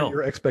 What are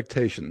your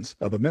expectations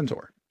of a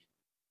mentor?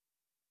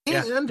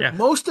 And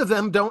most of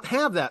them don't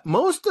have that.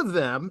 Most of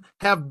them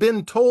have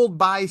been told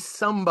by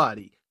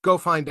somebody, go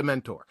find a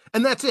mentor.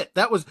 And that's it.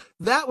 That was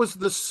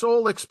the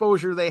sole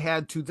exposure they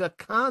had to the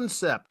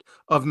concept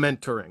of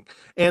mentoring.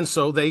 And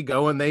so they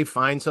go and they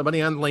find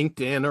somebody on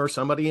LinkedIn or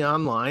somebody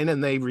online,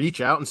 and they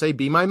reach out and say,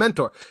 be my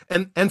mentor.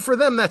 And for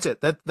them, that's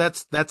it.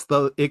 That's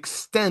the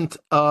extent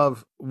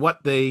of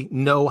what they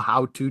know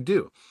how to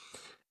do.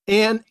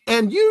 And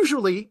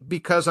usually,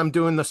 because I'm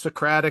doing the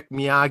Socratic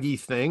Miyagi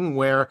thing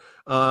where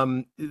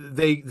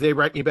they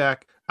write me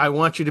back, I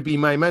want you to be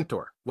my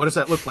mentor. What does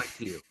that look like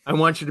to you? I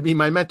want you to be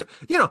my mentor.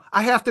 You know,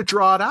 I have to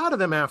draw it out of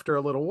them after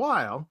a little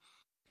while.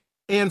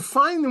 And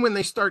finally, when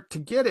they start to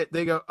get it,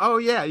 they go, oh,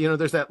 yeah, you know,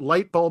 there's that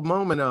light bulb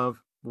moment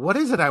of, what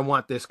is it I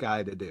want this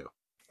guy to do?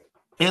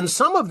 And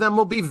some of them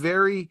will be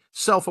very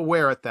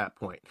self-aware at that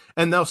point.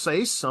 And they'll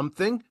say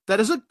something that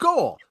is a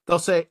goal. They'll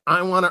say,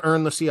 I want to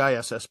earn the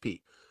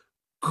CISSP.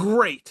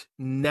 Great.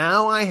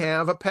 Now I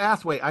have a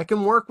pathway. I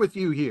can work with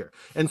you here.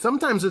 And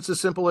sometimes it's as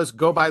simple as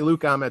go buy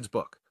Luke Ahmed's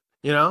book.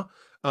 You know,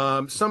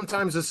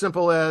 Sometimes as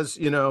simple as,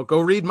 go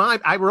read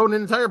I wrote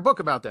an entire book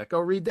about that. Go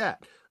read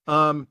that.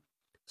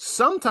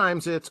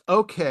 Sometimes it's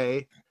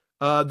okay.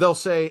 They'll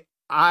say,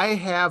 I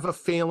have a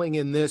failing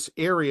in this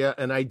area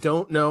and I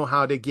don't know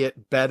how to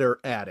get better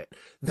at it.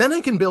 Then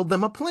I can build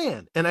them a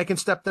plan and I can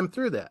step them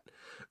through that.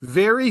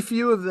 Very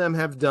few of them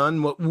have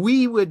done what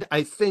we would,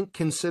 I think,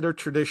 consider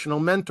traditional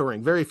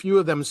mentoring. Very few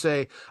of them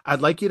say,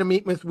 I'd like you to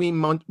meet with me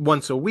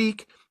once a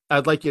week.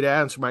 I'd like you to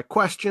answer my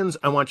questions.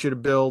 I want you to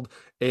build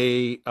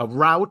a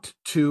route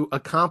to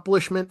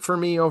accomplishment for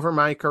me over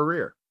my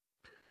career.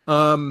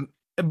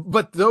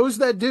 But those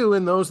that do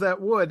and those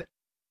that would,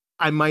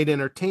 I might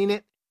entertain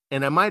it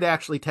and I might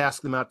actually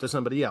task them out to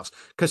somebody else.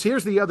 Because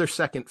here's the other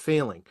second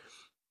failing.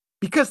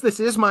 Because this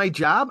is my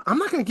job, I'm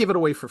not going to give it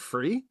away for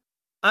free.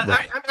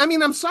 Right. I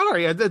mean, I'm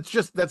sorry.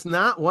 That's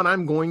not what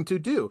I'm going to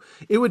do.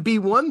 It would be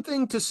one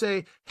thing to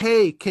say,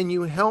 hey, can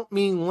you help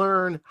me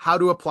learn how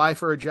to apply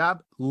for a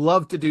job?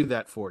 Love to do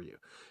that for you.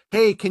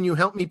 Hey, can you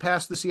help me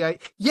pass the CI?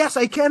 Yes,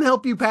 I can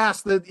help you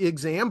pass the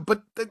exam,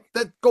 but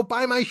go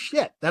buy my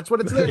shit. That's what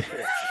it's there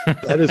for.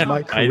 That is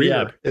my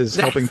career, is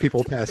That's- helping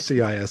people pass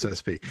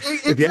CISSP.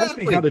 Exactly. If you ask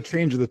me how to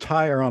change the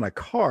tire on a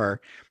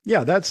car,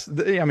 yeah, that's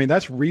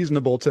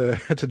reasonable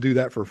to do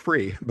that for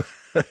free.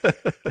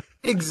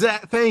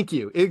 Thank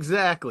you.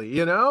 Exactly.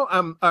 And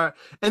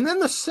then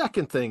the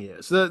second thing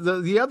is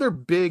the other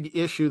big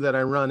issue that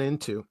I run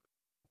into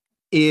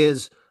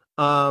is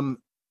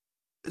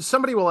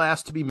somebody will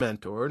ask to be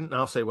mentored, and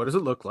I'll say, what does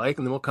it look like?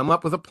 And then we'll come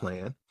up with a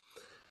plan.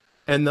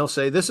 And they'll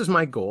say, this is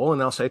my goal.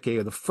 And I'll say, okay,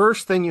 the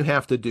first thing you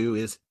have to do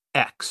is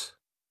X,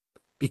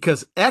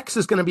 because X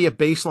is going to be a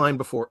baseline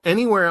before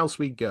anywhere else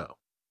we go.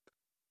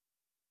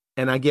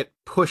 And I get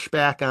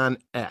pushback on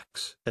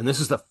X. And this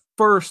is the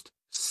first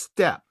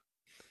step.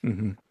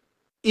 Mm-hmm.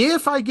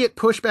 If I get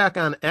pushback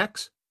on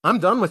X, I'm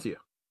done with you.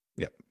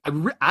 Yep.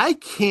 I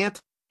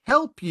can't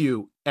help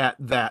you at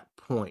that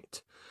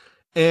point.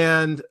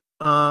 And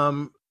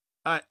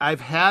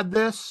I've had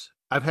this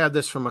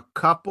from a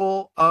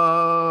couple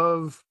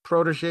of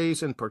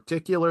proteges in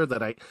particular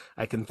that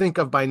I can think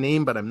of by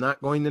name, but I'm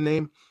not going to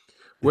name,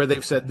 where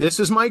they've said, this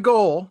is my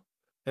goal.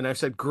 And I've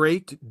said,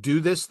 great,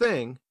 do this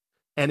thing.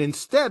 And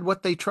instead,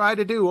 what they try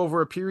to do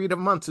over a period of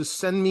months is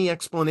send me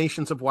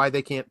explanations of why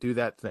they can't do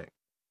that thing.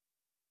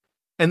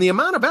 And the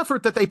amount of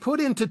effort that they put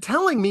into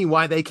telling me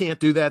why they can't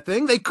do that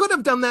thing, they could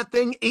have done that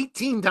thing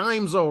 18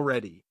 times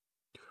already.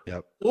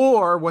 Yep.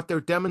 Or what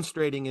they're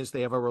demonstrating is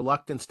they have a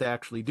reluctance to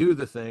actually do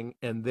the thing,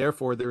 and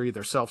therefore they're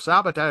either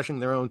self-sabotaging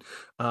their own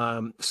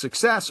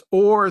success,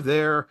 or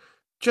they're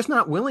just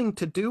not willing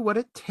to do what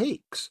it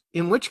takes.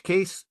 In which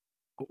case,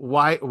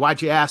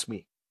 why'd you ask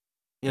me?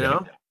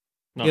 Not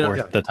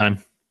worth the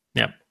time.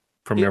 Yeah,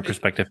 from your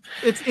perspective.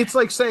 It's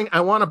like saying,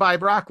 I want to buy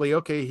broccoli.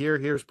 Okay,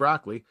 here's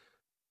broccoli.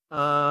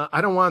 I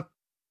don't want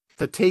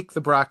to take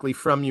the broccoli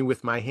from you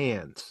with my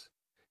hands.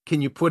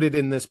 Can you put it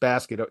in this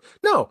basket?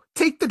 No,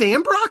 take the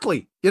damn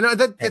broccoli.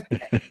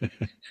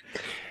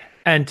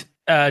 And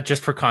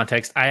just for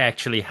context, I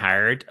actually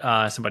hired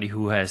somebody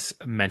who has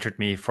mentored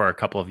me for a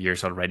couple of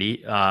years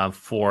already,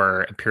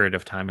 for a period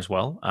of time as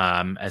well,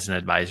 as an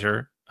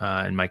advisor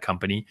in my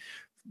company.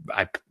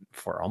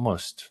 For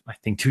almost, I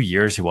think, 2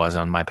 years, he was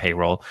on my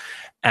payroll,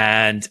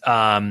 and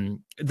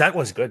that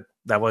was good.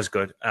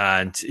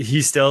 And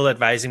he's still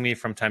advising me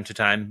from time to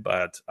time,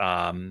 but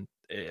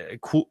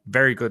cool,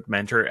 very good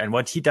mentor. And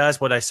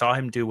what I saw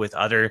him do with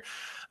other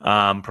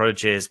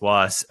proteges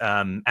was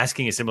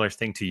asking a similar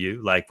thing to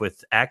you, like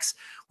with X.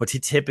 What he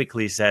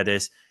typically said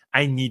is,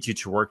 I need you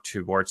to work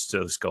towards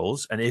those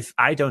goals. And if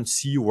I don't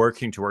see you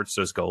working towards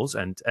those goals,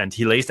 and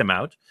he lays them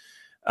out,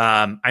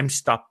 I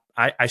stop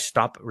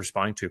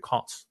responding to your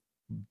calls.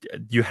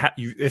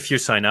 If you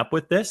sign up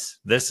with this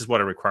is what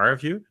I require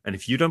of you. And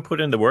if you don't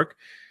put in the work,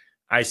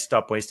 I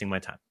stop wasting my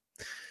time.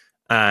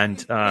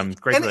 And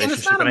great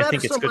relationship. And I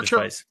think it's good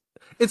advice.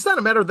 It's not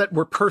a matter that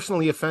we're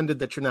personally offended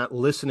that you're not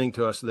listening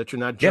to us, that you're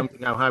not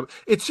jumping out high.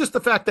 It's just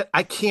the fact that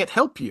I can't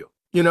help you.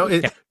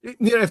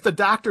 If the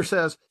doctor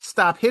says,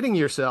 stop hitting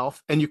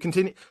yourself, and you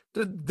continue,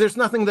 there's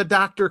nothing the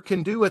doctor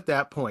can do at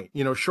that point,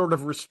 short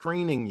of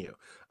restraining you.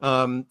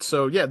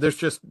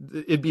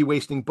 It'd be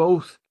wasting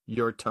both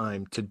your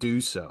time to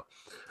do so.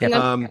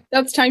 And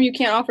that's time you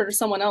can't offer to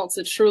someone else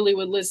that truly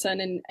would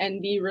listen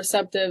and be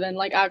receptive and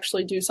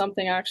actually do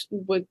something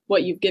with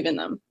what you've given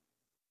them.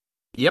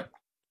 Yep.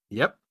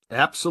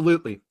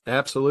 Absolutely.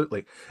 And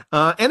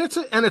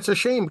it's a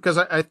shame, because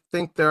I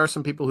think there are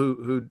some people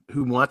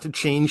who want to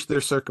change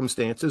their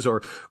circumstances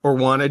or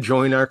want to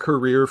join our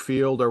career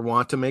field or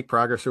want to make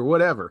progress or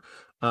whatever.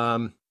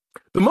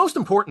 The most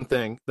important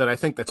thing that I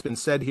think that's been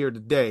said here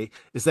today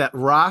is that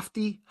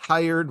Rafti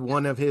hired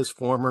one of his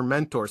former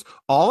mentors.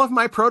 All of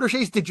my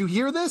proteges, did you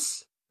hear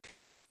this?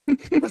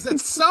 Because at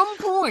some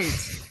point,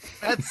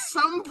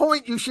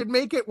 you should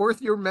make it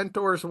worth your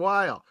mentor's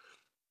while.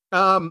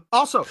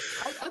 Also,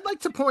 I'd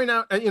like to point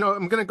out,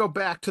 I'm going to go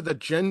back to the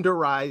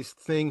genderized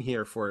thing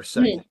here for a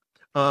second.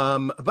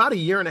 About a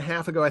year and a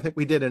half ago, I think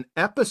we did an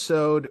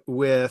episode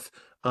with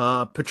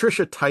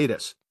Patricia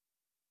Titus.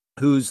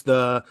 who's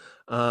the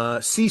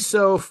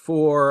CISO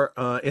for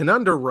an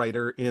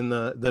underwriter in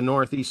the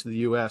Northeast of the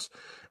U.S.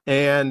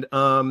 And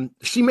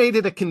she made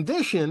it a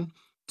condition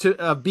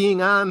to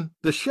being on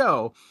the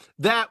show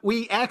that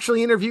we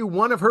actually interview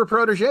one of her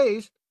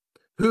proteges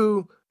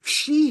who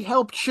she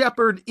helped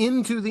shepherd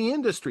into the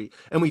industry.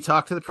 And we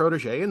talked to the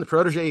protege, and the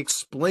protege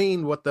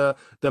explained what the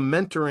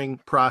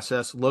mentoring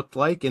process looked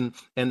like, and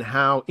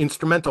how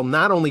instrumental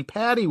not only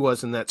Patty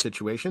was in that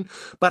situation,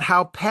 but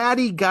how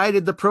Patty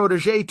guided the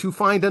protege to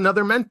find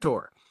another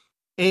mentor.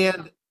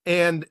 And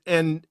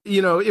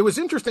you know, it was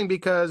interesting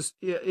because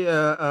Patty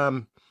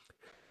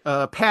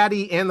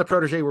and the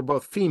protege were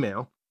both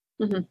female.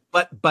 Mm-hmm.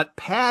 But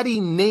Patty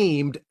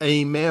named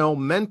a male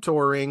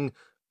mentoring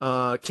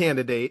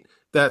candidate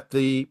that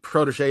the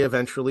protege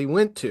eventually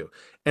went to.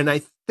 And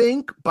I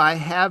think by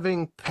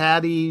having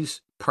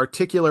Patty's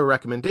particular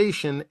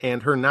recommendation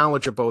and her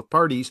knowledge of both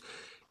parties,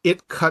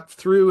 it cut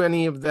through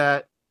any of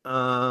that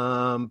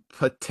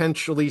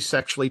potentially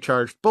sexually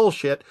charged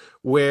bullshit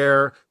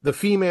where the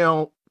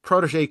female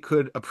protege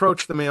could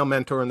approach the male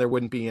mentor and there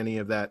wouldn't be any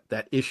of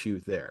that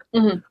issue there.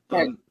 Mm-hmm.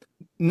 Right.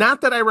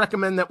 Not that I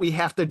recommend that we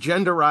have to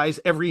genderize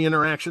every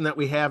interaction that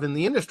we have in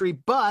the industry,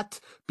 but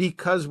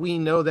because we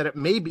know that it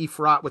may be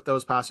fraught with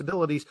those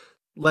possibilities,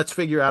 let's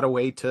figure out a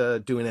way to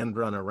do an end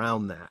run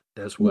around that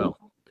as well.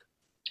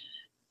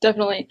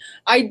 Definitely.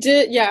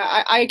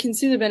 I can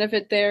see the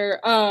benefit there.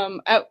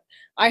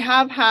 I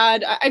have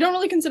had, I don't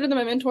really consider them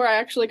a mentor. I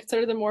actually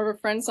consider them more of a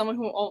friend, someone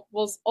who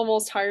was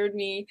almost hired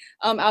me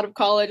out of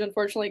college.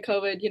 Unfortunately,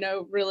 COVID,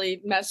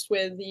 really messed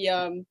with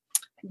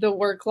the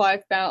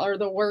work-life balance, or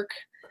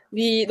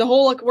the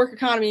whole work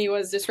economy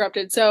was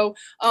disrupted. So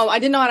I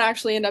did not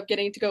actually end up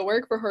getting to go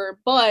work for her.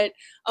 But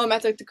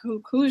at the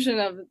conclusion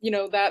of,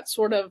 that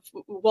sort of,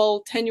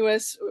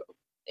 tenuous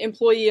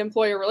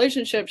employee-employer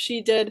relationship, she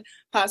did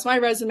pass my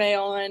resume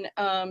on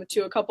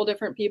to a couple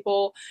different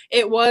people.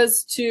 It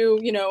was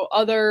to,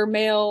 other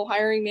male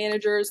hiring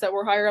managers that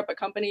were higher up at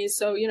companies.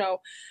 So,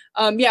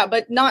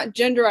 but not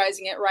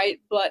genderizing it, right?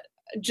 But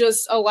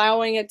just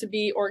allowing it to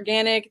be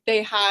organic.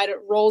 They had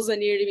roles that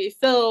needed to be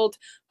filled.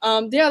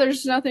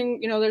 There's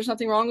nothing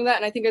wrong with that.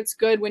 And I think it's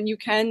good when you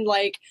can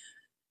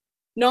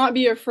not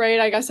be afraid,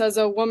 I guess, as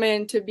a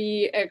woman to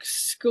be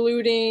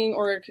excluding,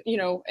 or,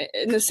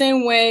 in the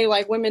same way,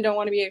 women don't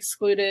want to be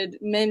excluded,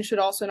 men should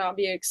also not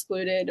be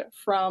excluded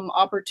from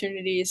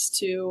opportunities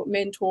to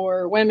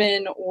mentor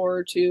women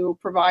or to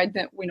provide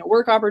them,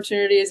 work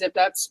opportunities if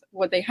that's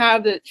what they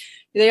have, that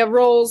they have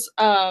roles.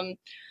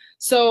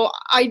 So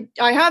I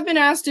have been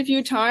asked a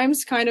few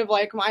times kind of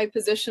my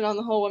position on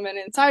the whole women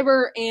in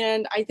cyber.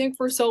 And I think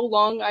for so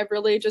long, I've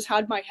really just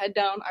had my head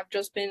down. I've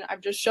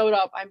just showed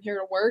up. I'm here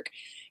to work.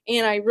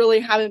 And I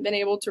really haven't been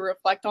able to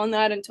reflect on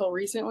that until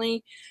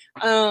recently.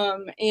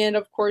 And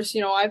of course,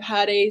 I've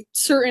had a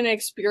certain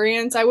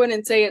experience. I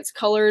wouldn't say it's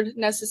colored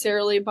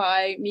necessarily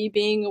by me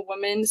being a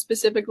woman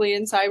specifically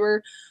in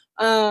cyber.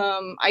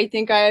 I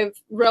think I've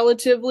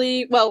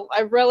relatively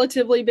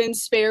been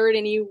spared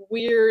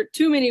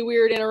too many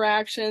weird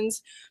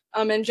interactions.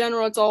 In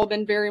general, it's all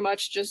been very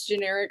much just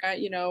generic,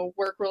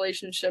 work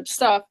relationship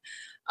stuff.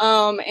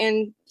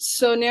 And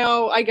so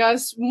now, I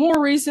guess more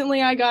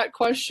recently, I got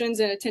questions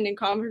in attending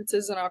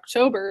conferences in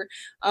October,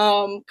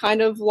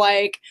 kind of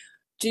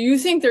do you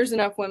think there's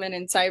enough women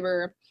in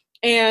cyber?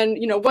 And,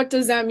 what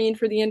does that mean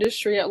for the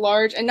industry at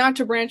large? And not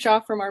to branch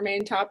off from our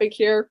main topic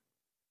here,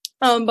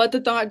 but the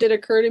thought did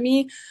occur to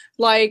me,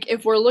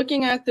 if we're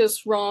looking at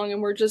this wrong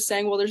and we're just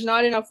saying, well, there's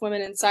not enough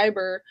women in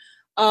cyber,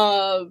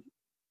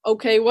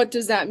 okay, what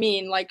does that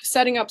mean?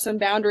 Setting up some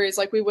boundaries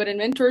like we would in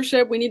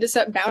mentorship, we need to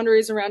set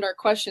boundaries around our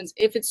questions.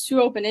 If it's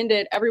too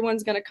open-ended,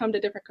 everyone's going to come to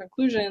different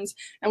conclusions,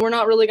 and we're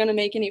not really going to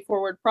make any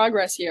forward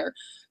progress here.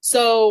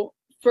 So,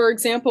 for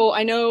example,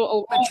 I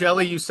know...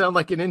 Jelly, you sound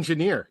like an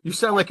engineer. You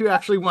sound like you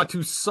actually want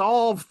to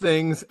solve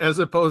things as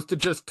opposed to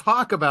just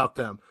talk about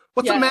them.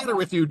 What's the matter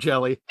with you,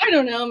 Jelly? I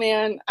don't know,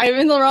 man. I'm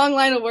in the wrong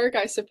line of work,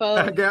 I suppose.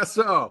 I guess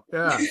so,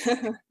 yeah.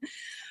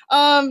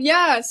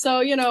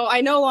 So,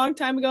 I know a long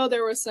time ago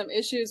there was some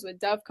issues with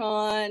DEF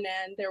CON,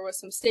 and there was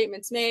some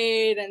statements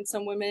made, and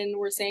some women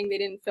were saying they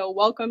didn't feel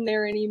welcome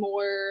there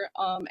anymore.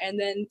 And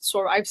then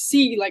I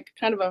see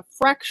kind of a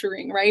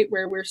fracturing, right,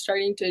 where we're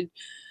starting to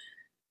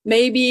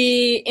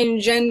maybe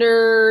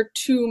engender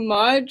too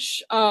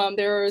much.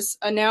 There's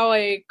now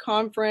a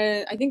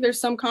conference. I think there's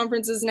some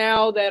conferences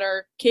now that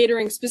are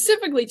catering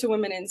specifically to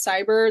women in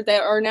cyber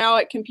that are now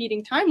at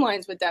competing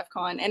timelines with DEF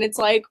CON. And it's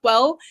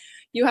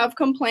you have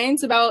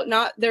complaints about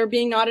there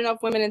being not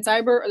enough women in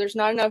cyber, or there's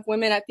not enough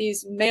women at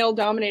these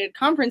male-dominated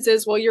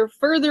conferences. Well, you're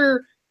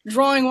further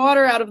drawing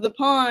water out of the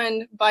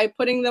pond by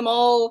putting them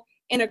all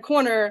in a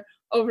corner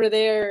over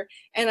there.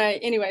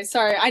 And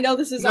sorry, I know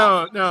this is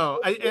no.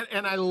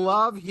 I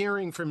love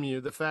hearing from you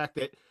the fact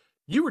that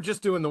you were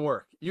just doing the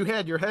work. You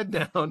had your head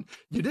down.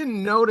 You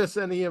didn't notice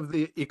any of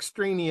the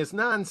extraneous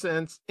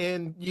nonsense,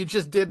 and you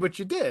just did what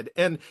you did.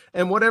 And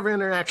whatever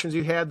interactions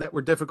you had that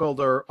were difficult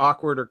or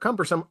awkward or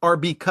cumbersome are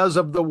because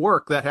of the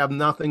work that have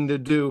nothing to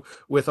do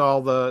with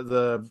all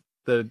the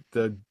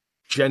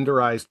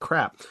genderized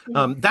crap.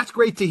 That's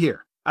great to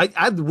hear.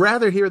 I'd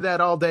rather hear that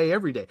all day,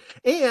 every day.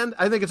 And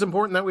I think it's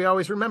important that we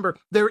always remember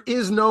there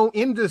is no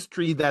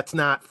industry that's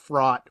not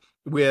fraught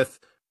with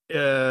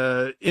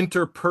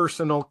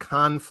interpersonal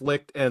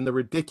conflict and the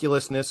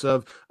ridiculousness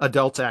of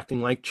adults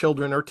acting like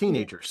children or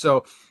teenagers.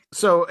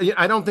 So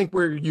I don't think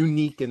we're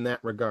unique in that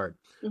regard.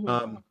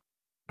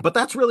 But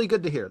that's really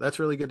good to hear. That's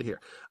really good to hear.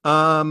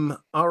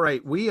 All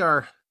right, we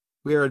are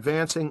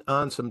advancing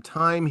on some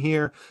time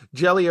here.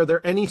 Jelly, are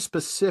there any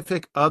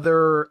specific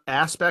other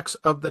aspects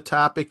of the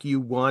topic you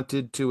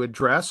wanted to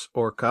address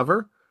or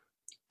cover?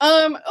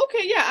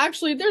 Okay, yeah,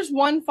 actually, there's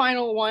one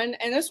final one,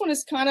 and this one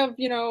is kind of,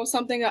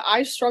 something that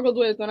I struggled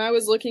with when I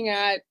was looking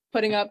at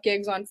putting up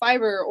gigs on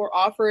Fiverr or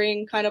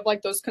offering kind of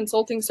like those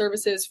consulting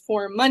services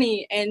for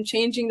money and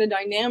changing the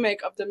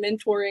dynamic of the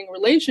mentoring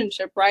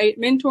relationship, right?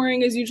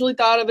 Mentoring is usually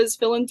thought of as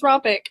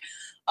philanthropic.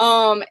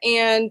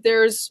 And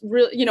there's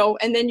really,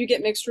 and then you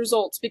get mixed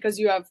results because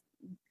you have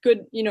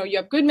good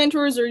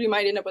mentors, or you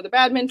might end up with a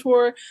bad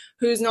mentor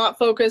who's not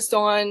focused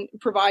on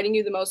providing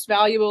you the most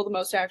valuable, the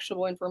most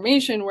actionable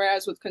information.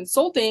 Whereas with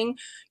consulting,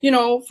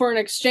 for an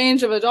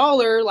exchange of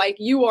 $1, like,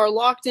 you are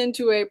locked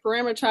into a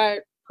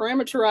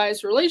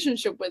parameterized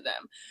relationship with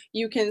them.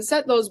 You can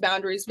set those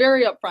boundaries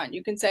very upfront.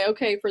 You can say,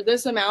 okay, for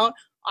this amount,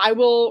 I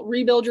will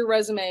rebuild your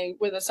resume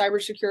with a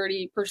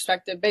cybersecurity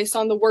perspective based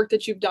on the work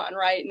that you've done,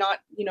 right? Not,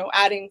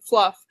 adding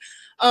fluff.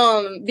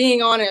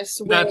 Being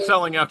honest. Not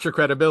selling out your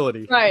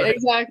credibility. Right,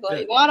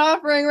 exactly. Yeah. Not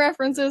offering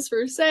references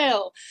for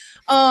sale.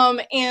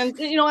 And,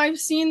 I've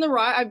seen the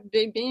rise, I've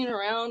been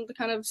around the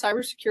kind of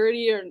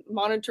cybersecurity or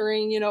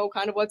monitoring,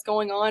 kind of what's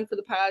going on for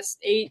the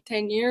past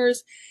 8-10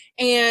 years.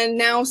 And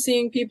now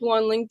seeing people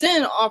on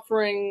LinkedIn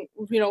offering,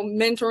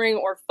 mentoring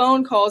or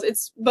phone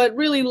calls, but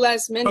really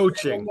less mentoring,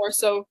 coaching. More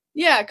so.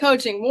 Yeah,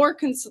 coaching, more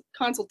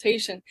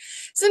consultation.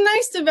 It's a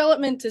nice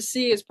development to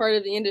see as part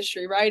of the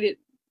industry, right?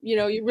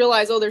 You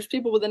realize, there's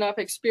people with enough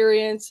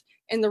experience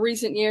in the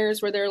recent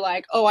years where they're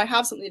like, I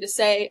have something to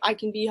say, I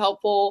can be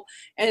helpful.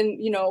 And,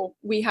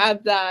 we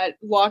have that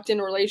locked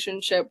in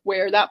relationship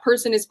where that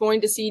person is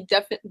going to see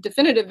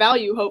definitive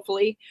value,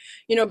 hopefully,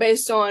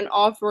 based on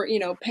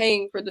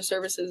paying for the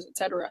services,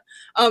 etc.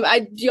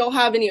 Do y'all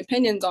have any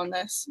opinions on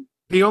this?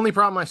 The only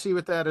problem I see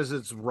with that is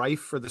it's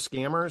rife for the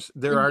scammers.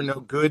 There are no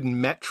good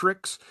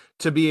metrics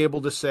to be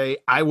able to say,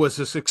 I was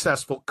a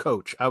successful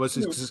coach, I was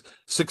a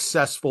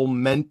successful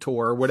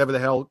mentor, whatever the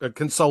hell, a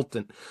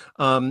consultant.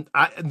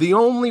 The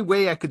only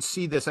way I could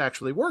see this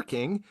actually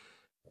working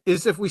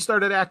is if we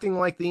started acting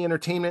like the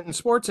entertainment and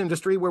sports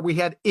industry, where we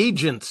had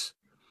agents.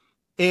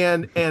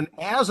 And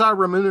as our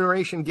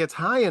remuneration gets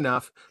high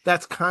enough,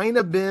 that's kind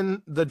of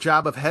been the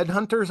job of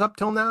headhunters up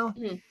till now.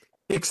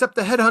 Except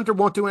the headhunter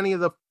won't do any of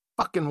the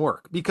fucking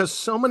work, because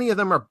so many of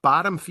them are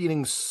bottom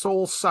feeding,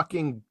 soul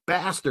sucking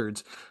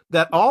bastards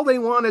that all they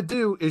want to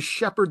do is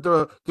shepherd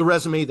the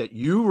resume that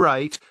you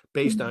write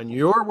based on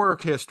your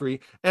work history,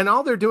 and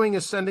all they're doing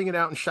is sending it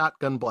out and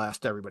shotgun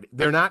blast everybody.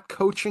 They're not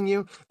coaching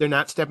you, they're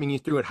not stepping you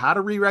through it how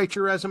to rewrite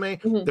your resume,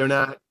 they're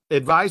not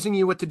advising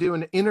you what to do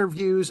in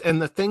interviews,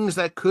 and the things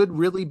that could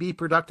really be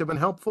productive and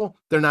helpful,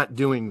 they're not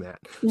doing that.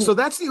 So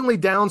that's the only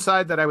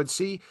downside that I would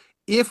see.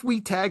 If we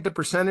tagged a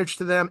percentage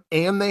to them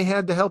and they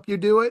had to help you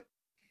do it,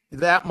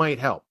 that might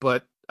help,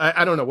 but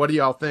I don't know. What do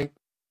y'all think?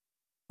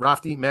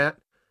 Rafti, Matt?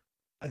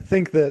 I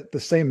think that the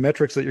same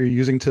metrics that you're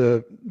using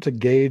to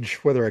gauge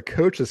whether a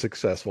coach is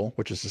successful,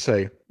 which is to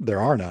say there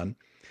are none,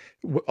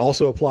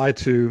 also apply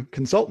to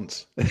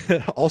consultants.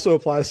 Also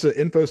applies to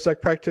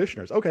InfoSec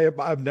practitioners. Okay,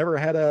 I've never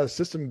had a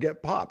system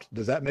get popped.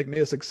 Does that make me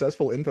a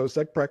successful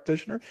InfoSec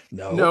practitioner?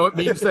 No, it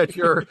means that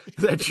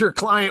your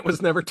client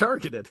was never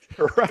targeted.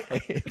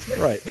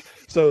 Right.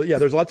 So yeah,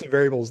 there's lots of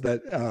variables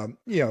that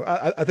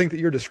I think that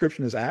your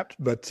description is apt,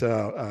 but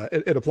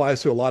it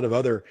applies to a lot of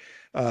other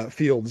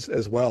fields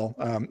as well.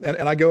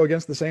 And I go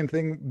against the same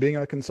thing being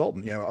a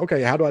consultant.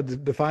 Okay, how do I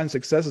define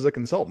success as a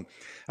consultant?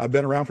 I've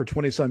been around for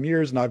 20 some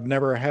years and I've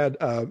never had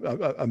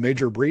a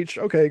major breach.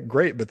 Okay,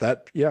 great. But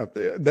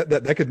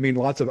that could mean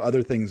lots of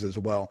other things as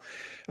well.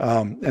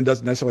 And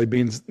doesn't necessarily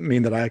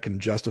mean that I can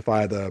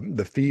justify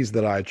the fees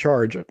that I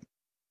charge.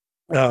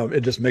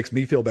 It just makes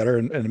me feel better.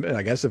 And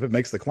I guess if it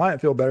makes the client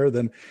feel better,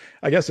 then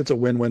I guess it's a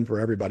win-win for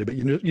everybody. But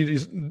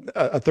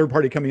a third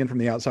party coming in from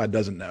the outside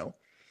doesn't know.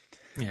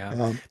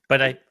 Yeah.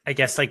 But I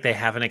guess like they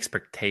have an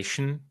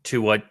expectation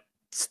to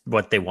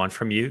what they want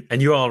from you.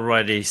 And you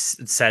already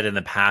said in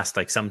the past,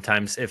 like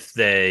sometimes if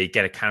they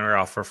get a counter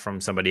offer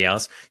from somebody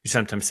else, you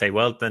sometimes say,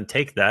 well, then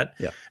take that.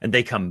 Yeah. And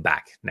they come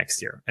back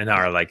next year and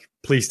are like,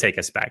 please take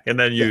us back. And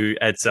then you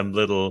add some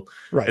little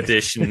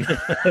addition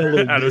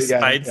out of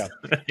spite. Yeah.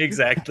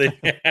 Exactly.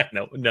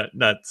 No,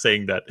 not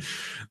saying that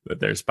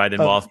there's spite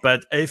involved.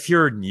 But if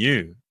you're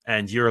new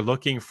and you're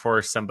looking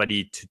for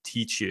somebody to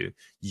teach you,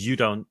 you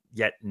don't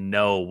yet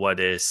know what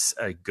is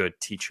a good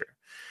teacher.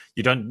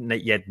 You don't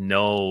yet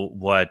know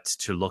what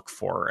to look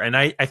for. And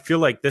I feel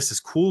like this is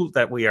cool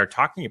that we are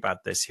talking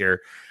about this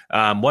here,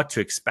 what to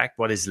expect,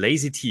 what is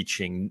lazy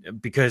teaching,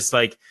 because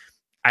like,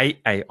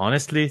 I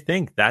honestly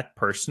think that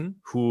person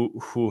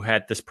who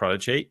had this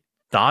protege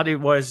thought it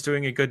was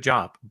doing a good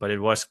job, but it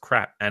was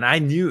crap. And I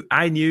knew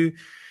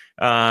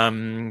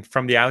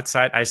from the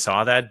outside, I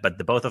saw that, but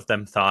the both of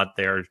them thought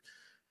they're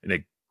in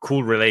a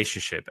cool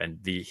relationship, and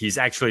he's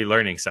actually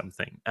learning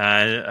something.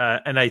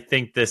 And I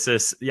think this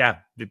is,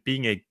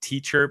 being a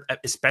teacher,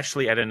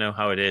 especially, I don't know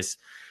how it is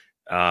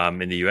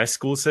in the US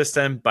school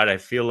system, but I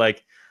feel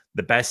like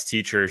the best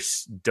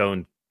teachers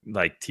don't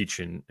like teach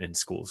in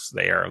schools.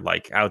 They are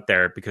like out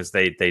there because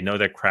they know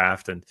their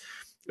craft, and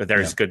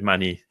there's good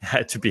money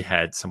to be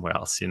had somewhere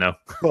else, you know.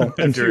 Well,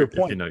 and to your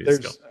point,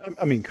 there's,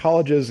 I mean,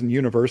 colleges and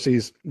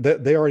universities,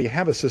 they already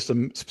have a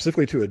system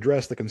specifically to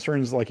address the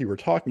concerns like you were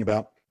talking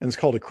about, and it's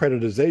called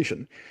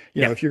accreditization.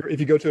 You know, if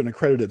you go to an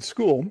accredited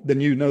school,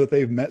 then you know that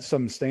they've met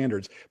some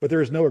standards, but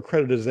there is no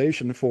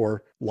accreditization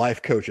for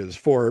life coaches,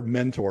 for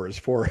mentors,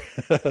 for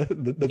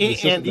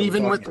and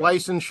even with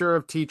licensure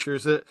of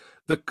teachers, the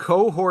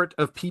cohort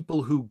of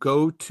people who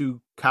go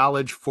to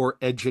college for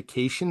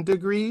education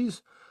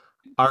degrees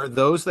are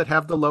those that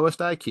have the lowest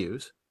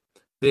IQs.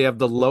 They have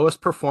the lowest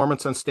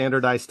performance on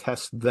standardized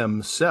tests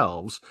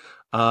themselves.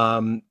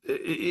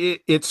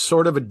 It's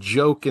sort of a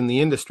joke in the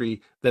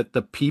industry that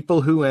the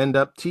people who end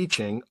up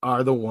teaching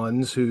are the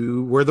ones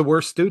who were the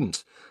worst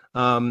students.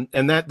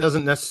 And that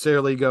doesn't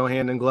necessarily go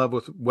hand in glove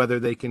with whether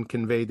they can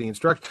convey the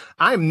instruction.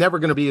 I'm never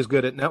going to be as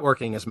good at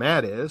networking as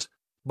Matt is,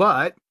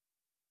 but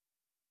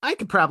I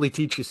could probably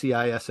teach you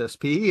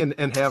CISSP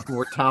and have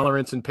more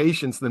tolerance and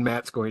patience than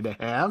Matt's going to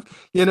have,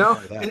 you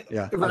know?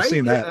 Yeah, right? I've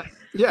seen that.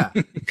 Yeah.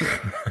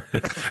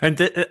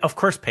 And of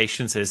course,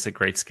 patience is a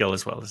great skill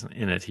as well as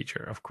in a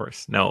teacher, of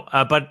course. No,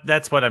 but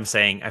that's what I'm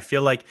saying. I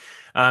feel like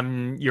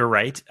you're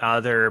right.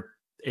 Other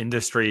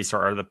industries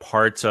or other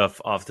parts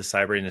of the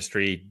cyber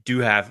industry do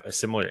have a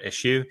similar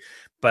issue,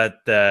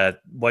 but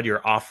what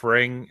you're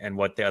offering and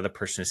what the other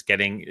person is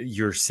getting,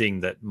 you're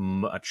seeing that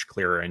much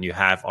clearer, and you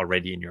have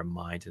already in your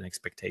mind an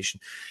expectation.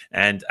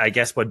 And I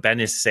guess what Ben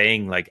is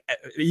saying, like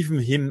even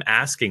him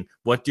asking,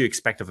 what do you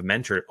expect of a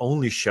mentor,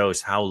 only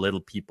shows how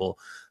little people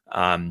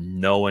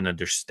know and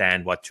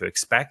understand what to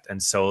expect.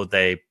 And so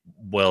they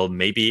will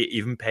maybe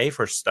even pay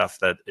for stuff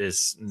that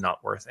is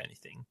not worth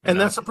anything. And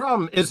that's the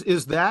problem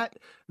is that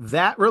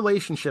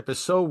relationship is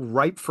so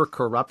ripe for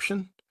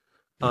corruption.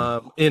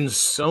 In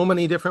so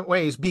many different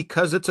ways,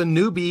 because it's a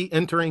newbie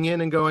entering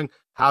in and going,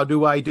 how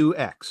do I do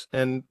X?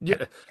 And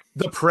the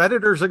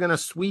predators are going to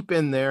sweep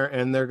in there,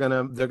 and they're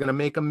going to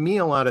make a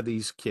meal out of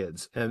these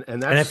kids.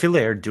 And I feel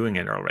they are doing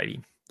it already.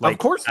 Like, of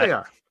course they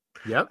are.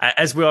 Yep.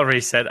 As we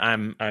already said,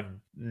 I'm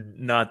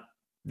not.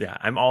 Yeah,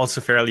 I'm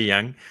also fairly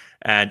young,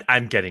 and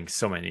I'm getting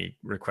so many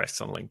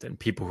requests on LinkedIn,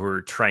 people who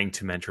are trying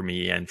to mentor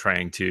me and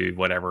trying to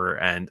whatever,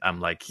 and I'm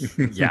like,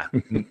 yeah,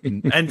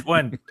 and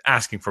when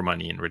asking for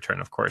money in return,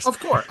 of course.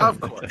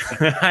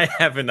 I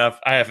have enough.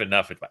 I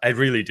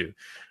really do.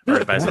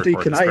 Monty,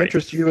 can I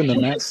interest you in the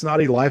Matt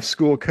Snoddy Life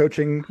School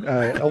coaching?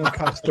 It only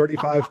costs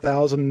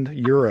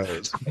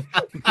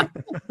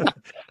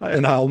 €35,000,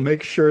 and I'll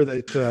make sure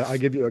that I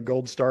give you a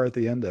gold star at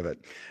the end of it.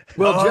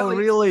 Well,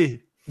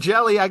 really?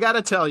 Jelly, I got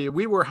to tell you,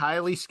 we were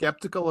highly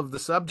skeptical of the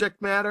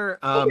subject matter,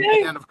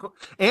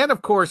 and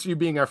of course, you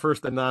being our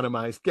first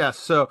anonymized guest.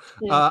 So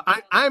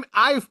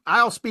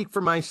I'll speak for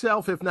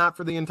myself, if not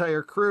for the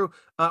entire crew.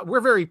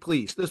 We're very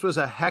pleased. This was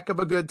a heck of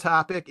a good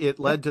topic. It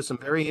led to some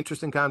very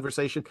interesting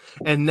conversation,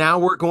 and now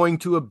we're going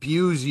to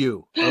abuse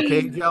you,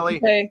 okay, Jelly?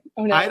 Okay.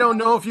 Oh, no. I don't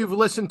know if you've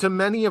listened to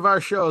many of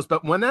our shows,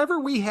 but whenever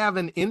we have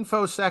an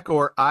InfoSec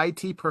or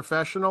IT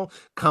professional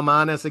come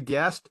on as a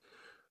guest,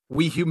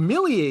 we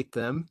humiliate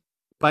them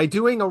by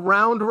doing a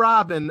round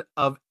robin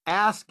of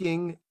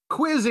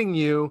quizzing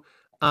you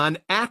on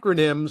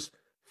acronyms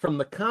from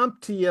the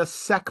CompTIA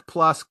Sec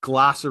Plus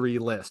glossary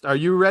list. Are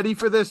you ready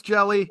for this,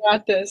 Jelly?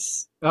 Got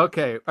this.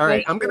 Okay. All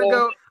right. I'm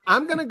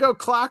gonna go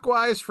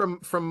clockwise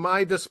from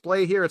my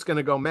display here. It's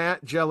gonna go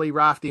Matt, Jelly,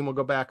 Rafty, and we'll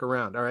go back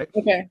around. All right.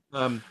 Okay.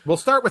 We'll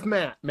start with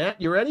Matt.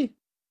 Matt, you ready?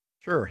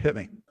 Sure, hit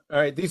me. All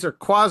right. These are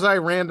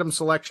quasi-random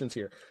selections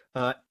here.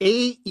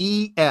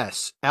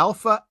 AES,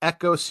 Alpha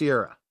Echo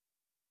Sierra.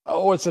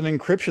 Oh, it's an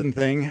encryption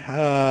thing.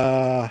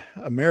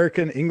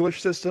 American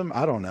English System.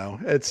 I don't know.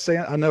 I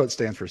know it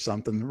stands for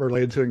something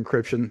related to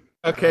encryption.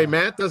 Okay,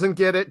 Matt doesn't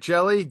get it.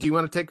 Jelly, do you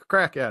want to take a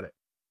crack at it?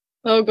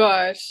 Oh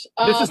gosh.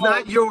 This is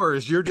not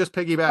yours. You're just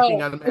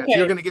piggybacking on the Matt. Okay.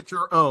 You're going to get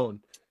your own.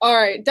 All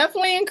right,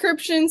 definitely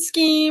encryption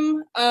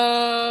scheme.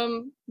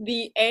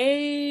 The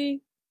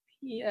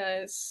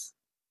AES.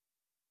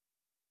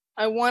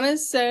 I want to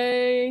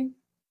say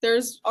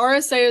there's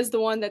RSA is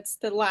the one that's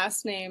the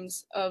last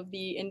names of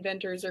the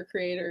inventors or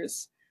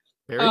creators.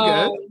 Very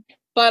good.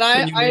 But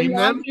I'm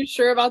not too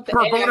sure about the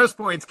For bonus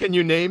points, can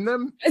you name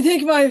them? I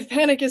think my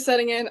panic is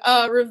setting in.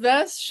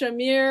 Reves,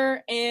 Shamir,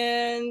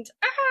 and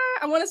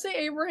I want to say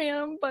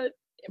Abraham, but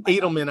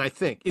Edelman, I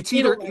think. It's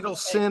either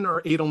Edelson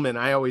or Edelman.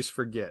 I always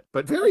forget.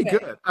 But very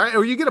good. All right,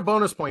 or you get a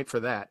bonus point for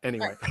that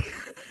anyway.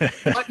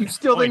 But you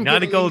still didn't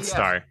not get a gold AES.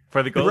 Star.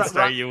 For the gold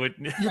star, you would.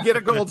 You get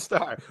a gold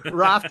star.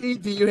 Rafty,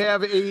 do you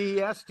have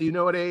AES? Do you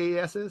know what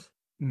AES is?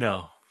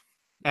 No.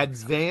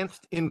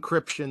 Advanced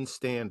Encryption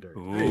Standard.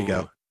 Ooh. There you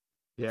go.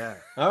 Yeah.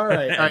 All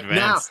right. All right.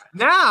 Advanced.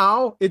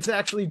 Now it's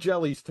actually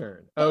Jelly's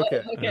turn.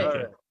 Okay.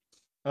 Okay.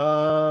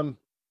 All right.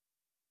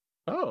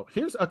 Oh,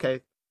 here's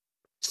okay.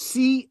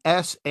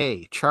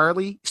 CSA,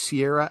 Charlie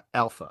Sierra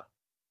Alpha.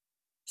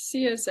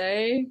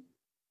 CSA.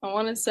 I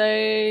want to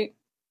say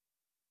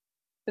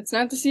it's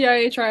not the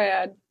CIA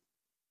triad.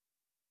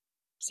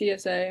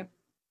 CSA.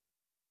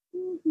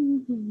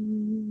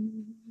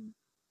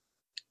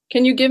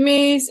 Can you give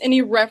me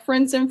any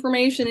reference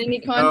information, any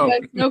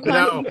context? No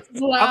context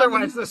is allowed.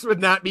 Otherwise, this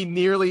would not be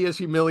nearly as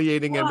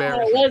humiliating and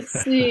embarrassing. Let's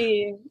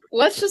see.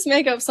 Let's just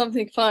make up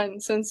something fun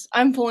since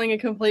I'm pulling a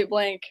complete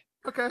blank.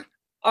 Okay.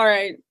 All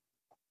right.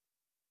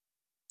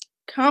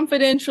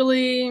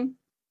 Confidentially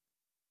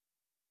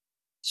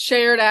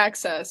shared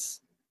access.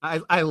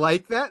 I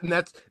like that, and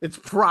it's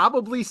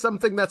probably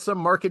something that some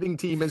marketing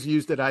team has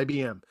used at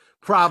IBM.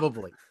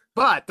 Probably.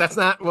 But that's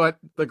not what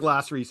the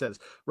glossary says.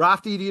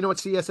 Rafti, do you know what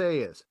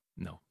CSA is?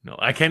 No.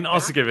 I can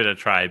also give it a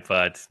try,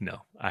 but no,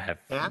 I have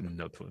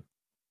no clue.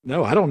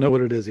 No, I don't know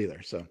what it is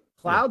either. So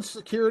Cloud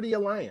Security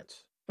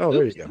Alliance. Oh,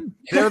 there you go.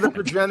 They're the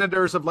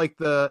progenitors of like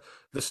the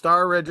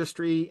Star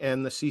Registry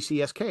and the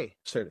CCSK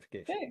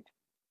certification. Okay.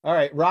 All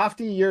right,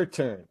 Rafti, your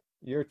turn.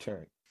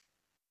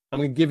 I'm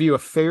going to give you a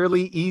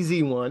fairly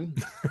easy one.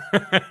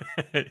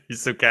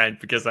 He's so kind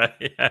because I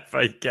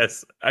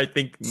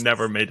think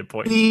never made a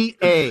point.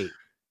 CA,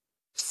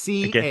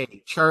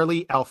 Okay.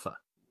 Charlie Alpha.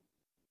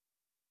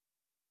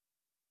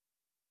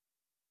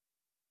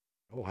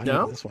 Oh, I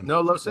know this one.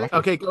 No, Losec. Rocket.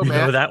 Okay, go, You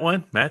Matt. know that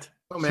one, Matt?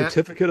 Go, Matt.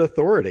 Certificate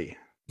authority.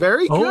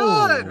 Very good.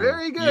 Oh,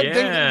 Very good. Ding,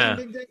 ding, yeah.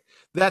 ding, ding, ding.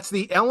 That's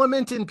the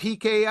element in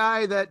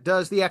PKI that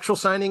does the actual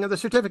signing of the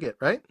certificate,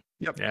 right?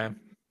 Yep. Yeah.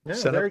 Yeah,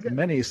 Set very up good.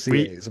 many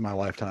CAs in my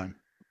lifetime.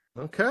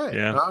 Okay.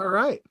 Yeah. All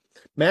right,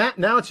 Matt.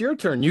 Now it's your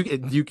turn. You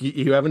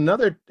have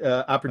another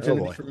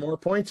opportunity boy. for more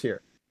points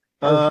here.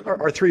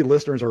 Our three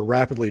listeners are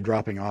rapidly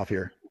dropping off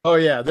here. Oh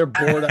yeah, they're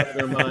bored out of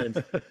their minds.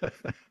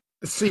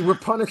 See, we're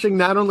punishing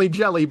not only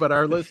Jelly but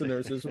our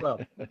listeners as well.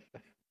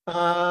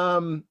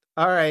 All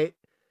right.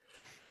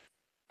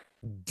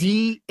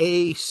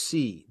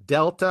 DAC,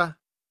 Delta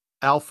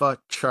Alpha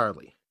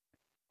Charlie.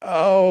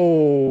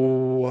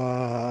 Oh,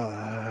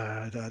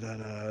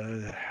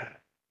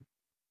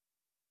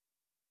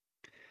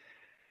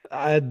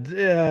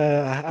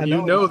 I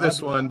know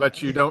this one,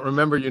 but you don't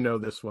remember you know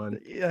this one.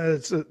 Yeah,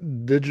 it's a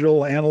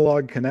digital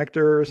analog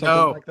connector or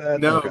something like that.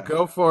 No, Okay.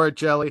 go for it,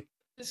 Jelly.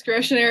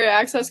 Discretionary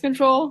access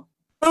control.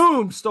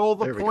 Boom! Stole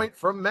the There we point go.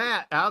 from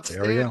Matt.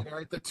 Outstanding. There we go. All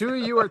right, the two of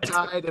you are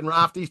tied, and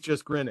Rafti's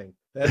just grinning.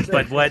 That's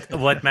But it.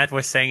 what Matt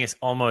was saying is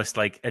almost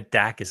like a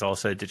DAC is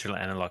also a digital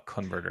analog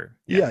converter.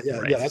 Yeah.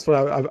 Right. That's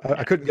what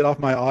I couldn't get off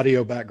my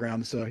audio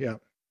background. So yeah.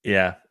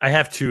 Yeah, I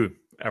have two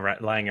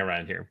lying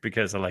around here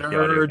because I like the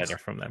audio Nerds. better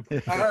from them.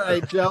 All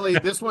right, Jelly.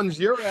 This one's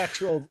your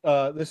actual.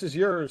 This is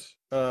yours.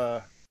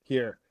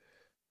 Here.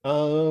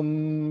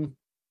 Oh,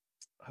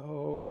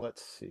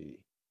 let's see.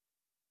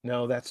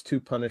 No, that's too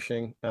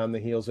punishing on the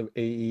heels of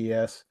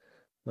AES.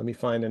 Let me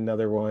find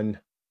another one.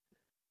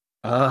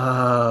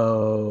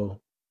 Oh,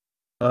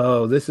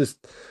 this is.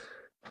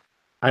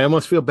 I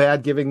almost feel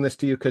bad giving this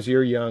to you because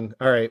you're young.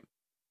 All right.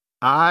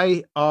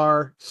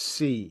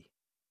 IRC,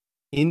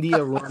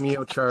 India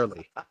Romeo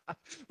Charlie.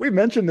 We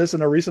mentioned this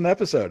in a recent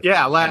episode.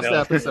 Yeah, last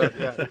episode.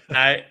 Yeah.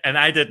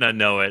 I did not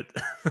know it,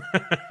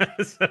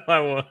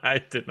 so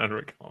I did not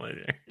recall it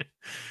either.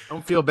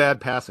 Don't feel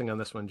bad passing on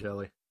this one,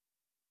 Jelly.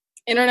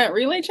 Internet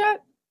relay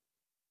chat.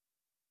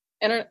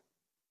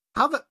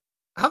 How do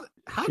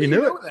She you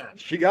knew know it. that?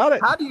 She got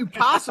it. How do you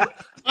possibly?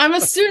 I'm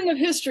a student of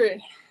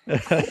history.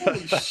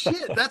 Holy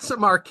shit, that's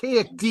some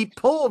archaic deep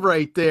pull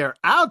right there.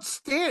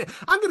 Outstanding.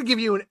 I'm going to give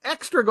you an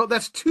extra gold.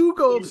 That's 2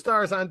 gold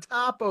stars on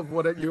top of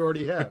what you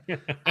already have.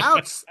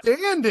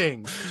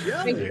 Outstanding.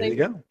 Yeah. There you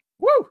go.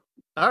 Woo.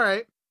 All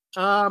right.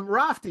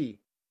 Rafti.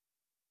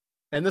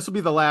 And this will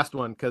be the last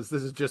one because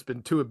this has just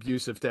been too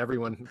abusive to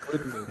everyone,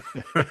 including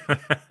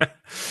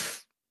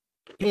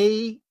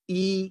me.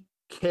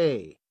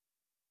 KEK.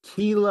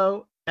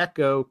 Kilo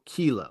Echo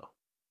Kilo.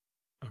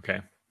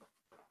 Okay.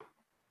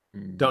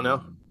 Don't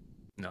know?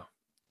 No.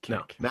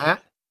 No.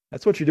 Matt?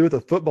 That's what you do with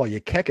the football. You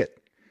kick it.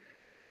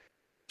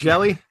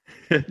 Jelly?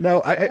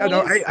 No, I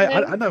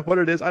know what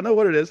it is. I know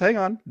what it is. Hang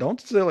on. Don't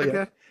steal it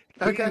yet.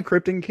 Okay.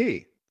 Encrypting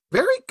key.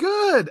 Very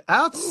good.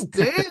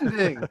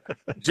 Outstanding.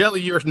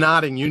 Jelly, you're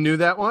nodding. You knew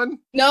that one?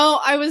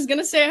 No, I was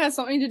gonna say it has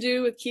something to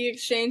do with key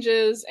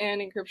exchanges and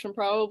encryption,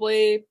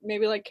 probably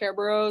maybe like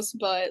Kerberos,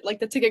 but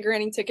like the ticket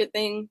granting ticket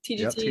thing, TGT.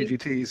 Yep,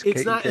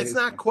 TGTs. It's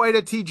not quite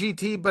a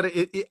TGT, but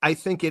I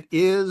think it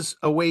is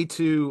a way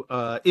to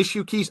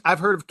issue keys. I've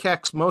heard of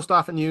KEX most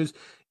often used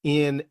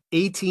in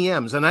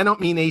ATMs, and I don't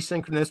mean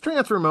asynchronous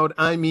transfer mode.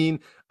 I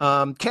mean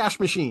cash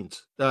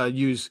machines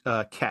use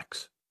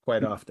KEX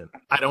quite often.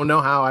 I don't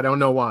know how. I don't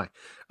know why.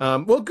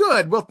 Well,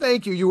 good. Well,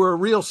 thank you. You were a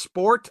real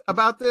sport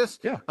about this.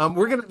 Yeah.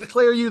 We're going to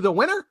declare you the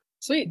winner.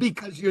 Sweet.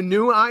 Because you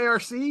knew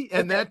IRC,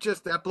 and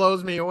that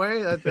blows me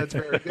away. That's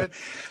very good.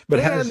 But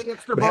and has the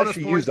extra but has bonus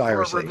she points used for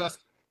IRC? reverse-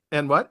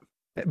 And what?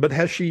 But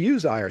has she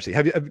used IRC?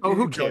 Have you? Oh,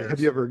 who cares? Have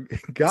you ever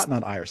gotten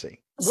on IRC?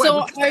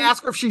 So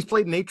ask her if she's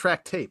played an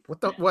 8-track tape.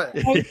 What?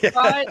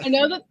 I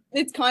know that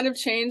it's kind of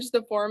changed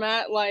the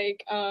format.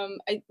 Like,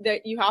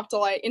 that you have to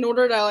like, in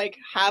order to like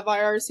have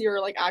IRC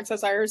or like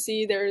access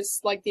IRC, there's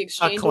like the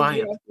exchange.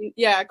 Client.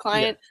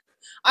 Client. Yeah.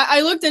 I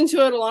looked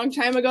into it a long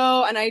time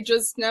ago, and I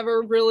just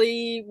never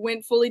really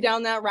went fully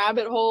down that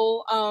rabbit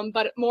hole.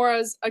 But more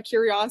as a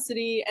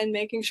curiosity and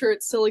making sure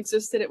it still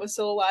existed, it was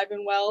still alive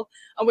and well.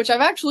 Which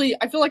I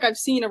feel like I've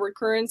seen a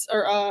recurrence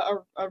or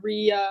I've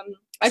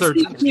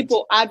seen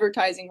people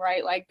advertising,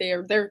 right? Like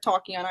they're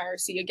talking on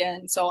IRC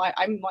again. So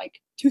I'm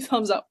like 2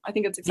 thumbs up. I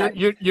think it's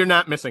exciting. You're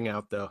not missing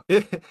out though.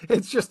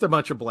 It's just a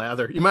bunch of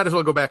blather. You might as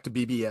well go back to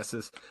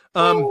BBSs.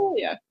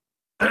 Yeah.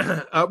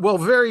 Well,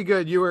 very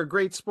good. You were a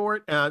great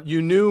sport.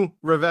 You knew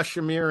Ravesh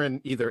Shamir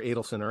and either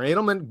Adelson or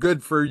Adelman.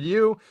 Good for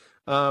you.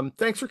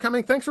 Thanks for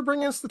coming. Thanks for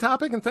bringing us the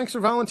topic, and thanks for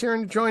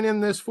volunteering to join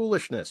in this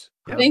foolishness.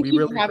 Thank you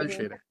really for having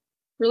appreciate me. it.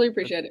 Really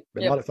appreciate it.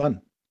 Been a lot of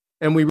fun.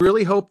 And we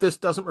really hope this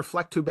doesn't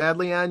reflect too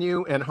badly on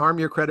you and harm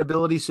your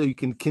credibility, so you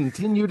can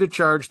continue to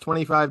charge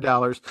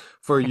 $25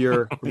 for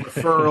your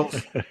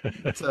referrals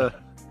to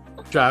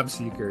job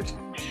seekers.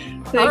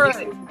 All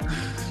right.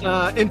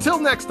 Until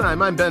next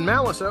time, I'm Ben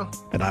Maliso.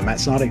 And I'm Matt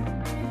Snoddy.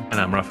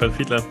 And I'm Raphael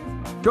Fiedler.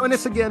 Join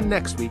us again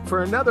next week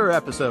for another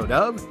episode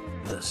of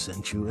The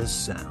Sensuous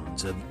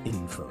Sounds of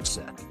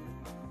InfoSec.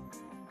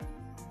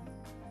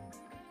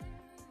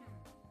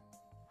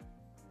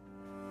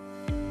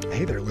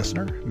 Hey there,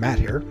 listener. Matt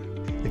here.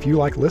 If you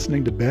like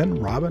listening to Ben,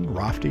 Robin,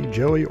 Rafty,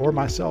 Joey, or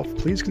myself,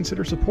 please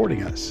consider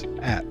supporting us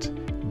at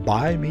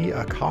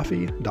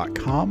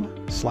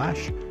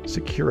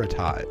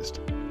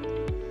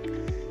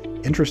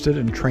buymeacoffee.com/securitized. Interested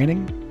in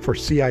training for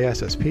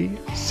CISSP,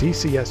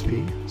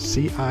 CCSP,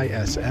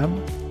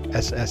 CISM,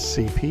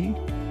 SSCP,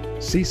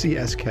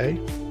 CCSK,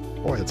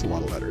 boy, that's a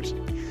lot of letters,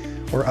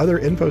 or other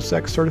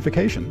InfoSec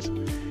certifications?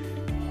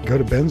 Go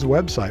to Ben's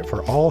website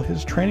for all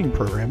his training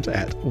programs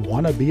at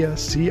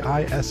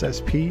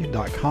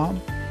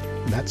wannabeacissp.com.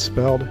 That's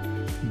spelled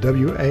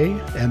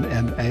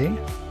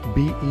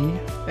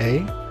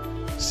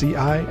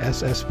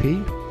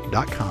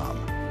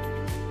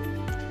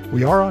WANNABEACISSP.com.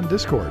 We are on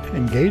Discord.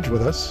 Engage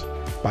with us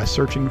by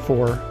searching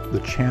for the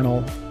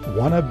channel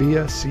Wanna Be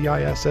a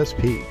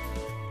CISSP.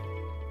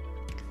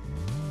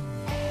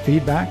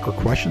 Feedback or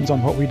questions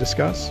on what we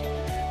discuss?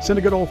 Send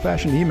a good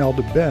old-fashioned email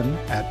to ben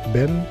at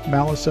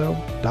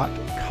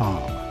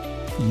benmaliso.com.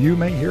 You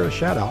may hear a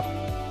shout-out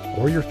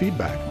or your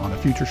feedback on a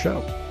future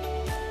show.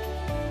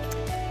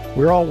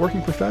 We're all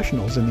working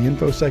professionals in the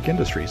InfoSec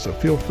industry, so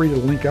feel free to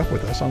link up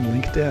with us on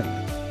LinkedIn.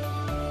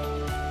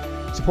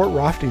 Support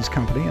Rafty's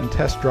company and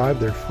test drive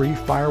their free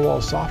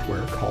firewall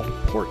software called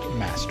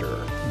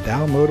Portmaster,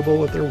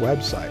 downloadable at their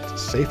website,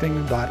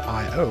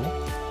 safing.io,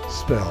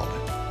 spelled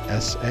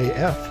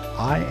SAFING.io.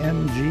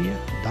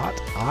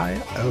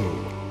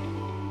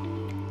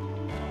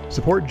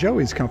 Support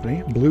Joey's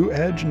company, Blue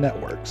Edge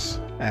Networks,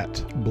 at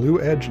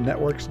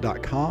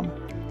blueedgenetworks.com,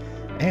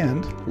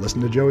 and listen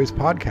to Joey's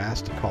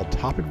podcast called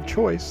Topic of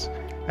Choice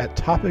at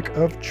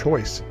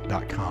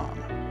topicofchoice.com.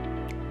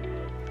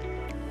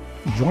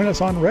 Join us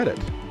on Reddit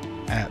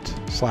at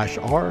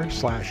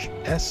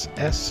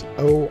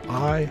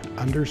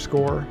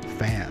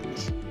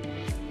 /r/SSOI_fans.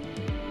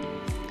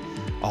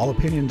 All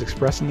opinions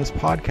expressed in this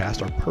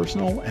podcast are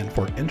personal and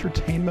for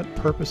entertainment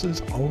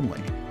purposes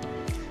only.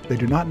 They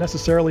do not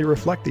necessarily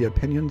reflect the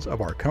opinions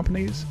of our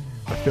companies,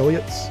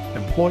 affiliates,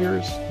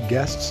 employers,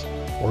 guests,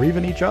 or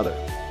even each other.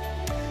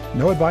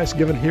 No advice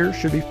given here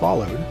should be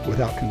followed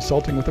without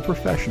consulting with a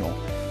professional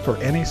for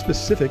any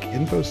specific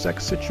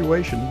InfoSec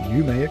situation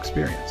you may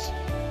experience.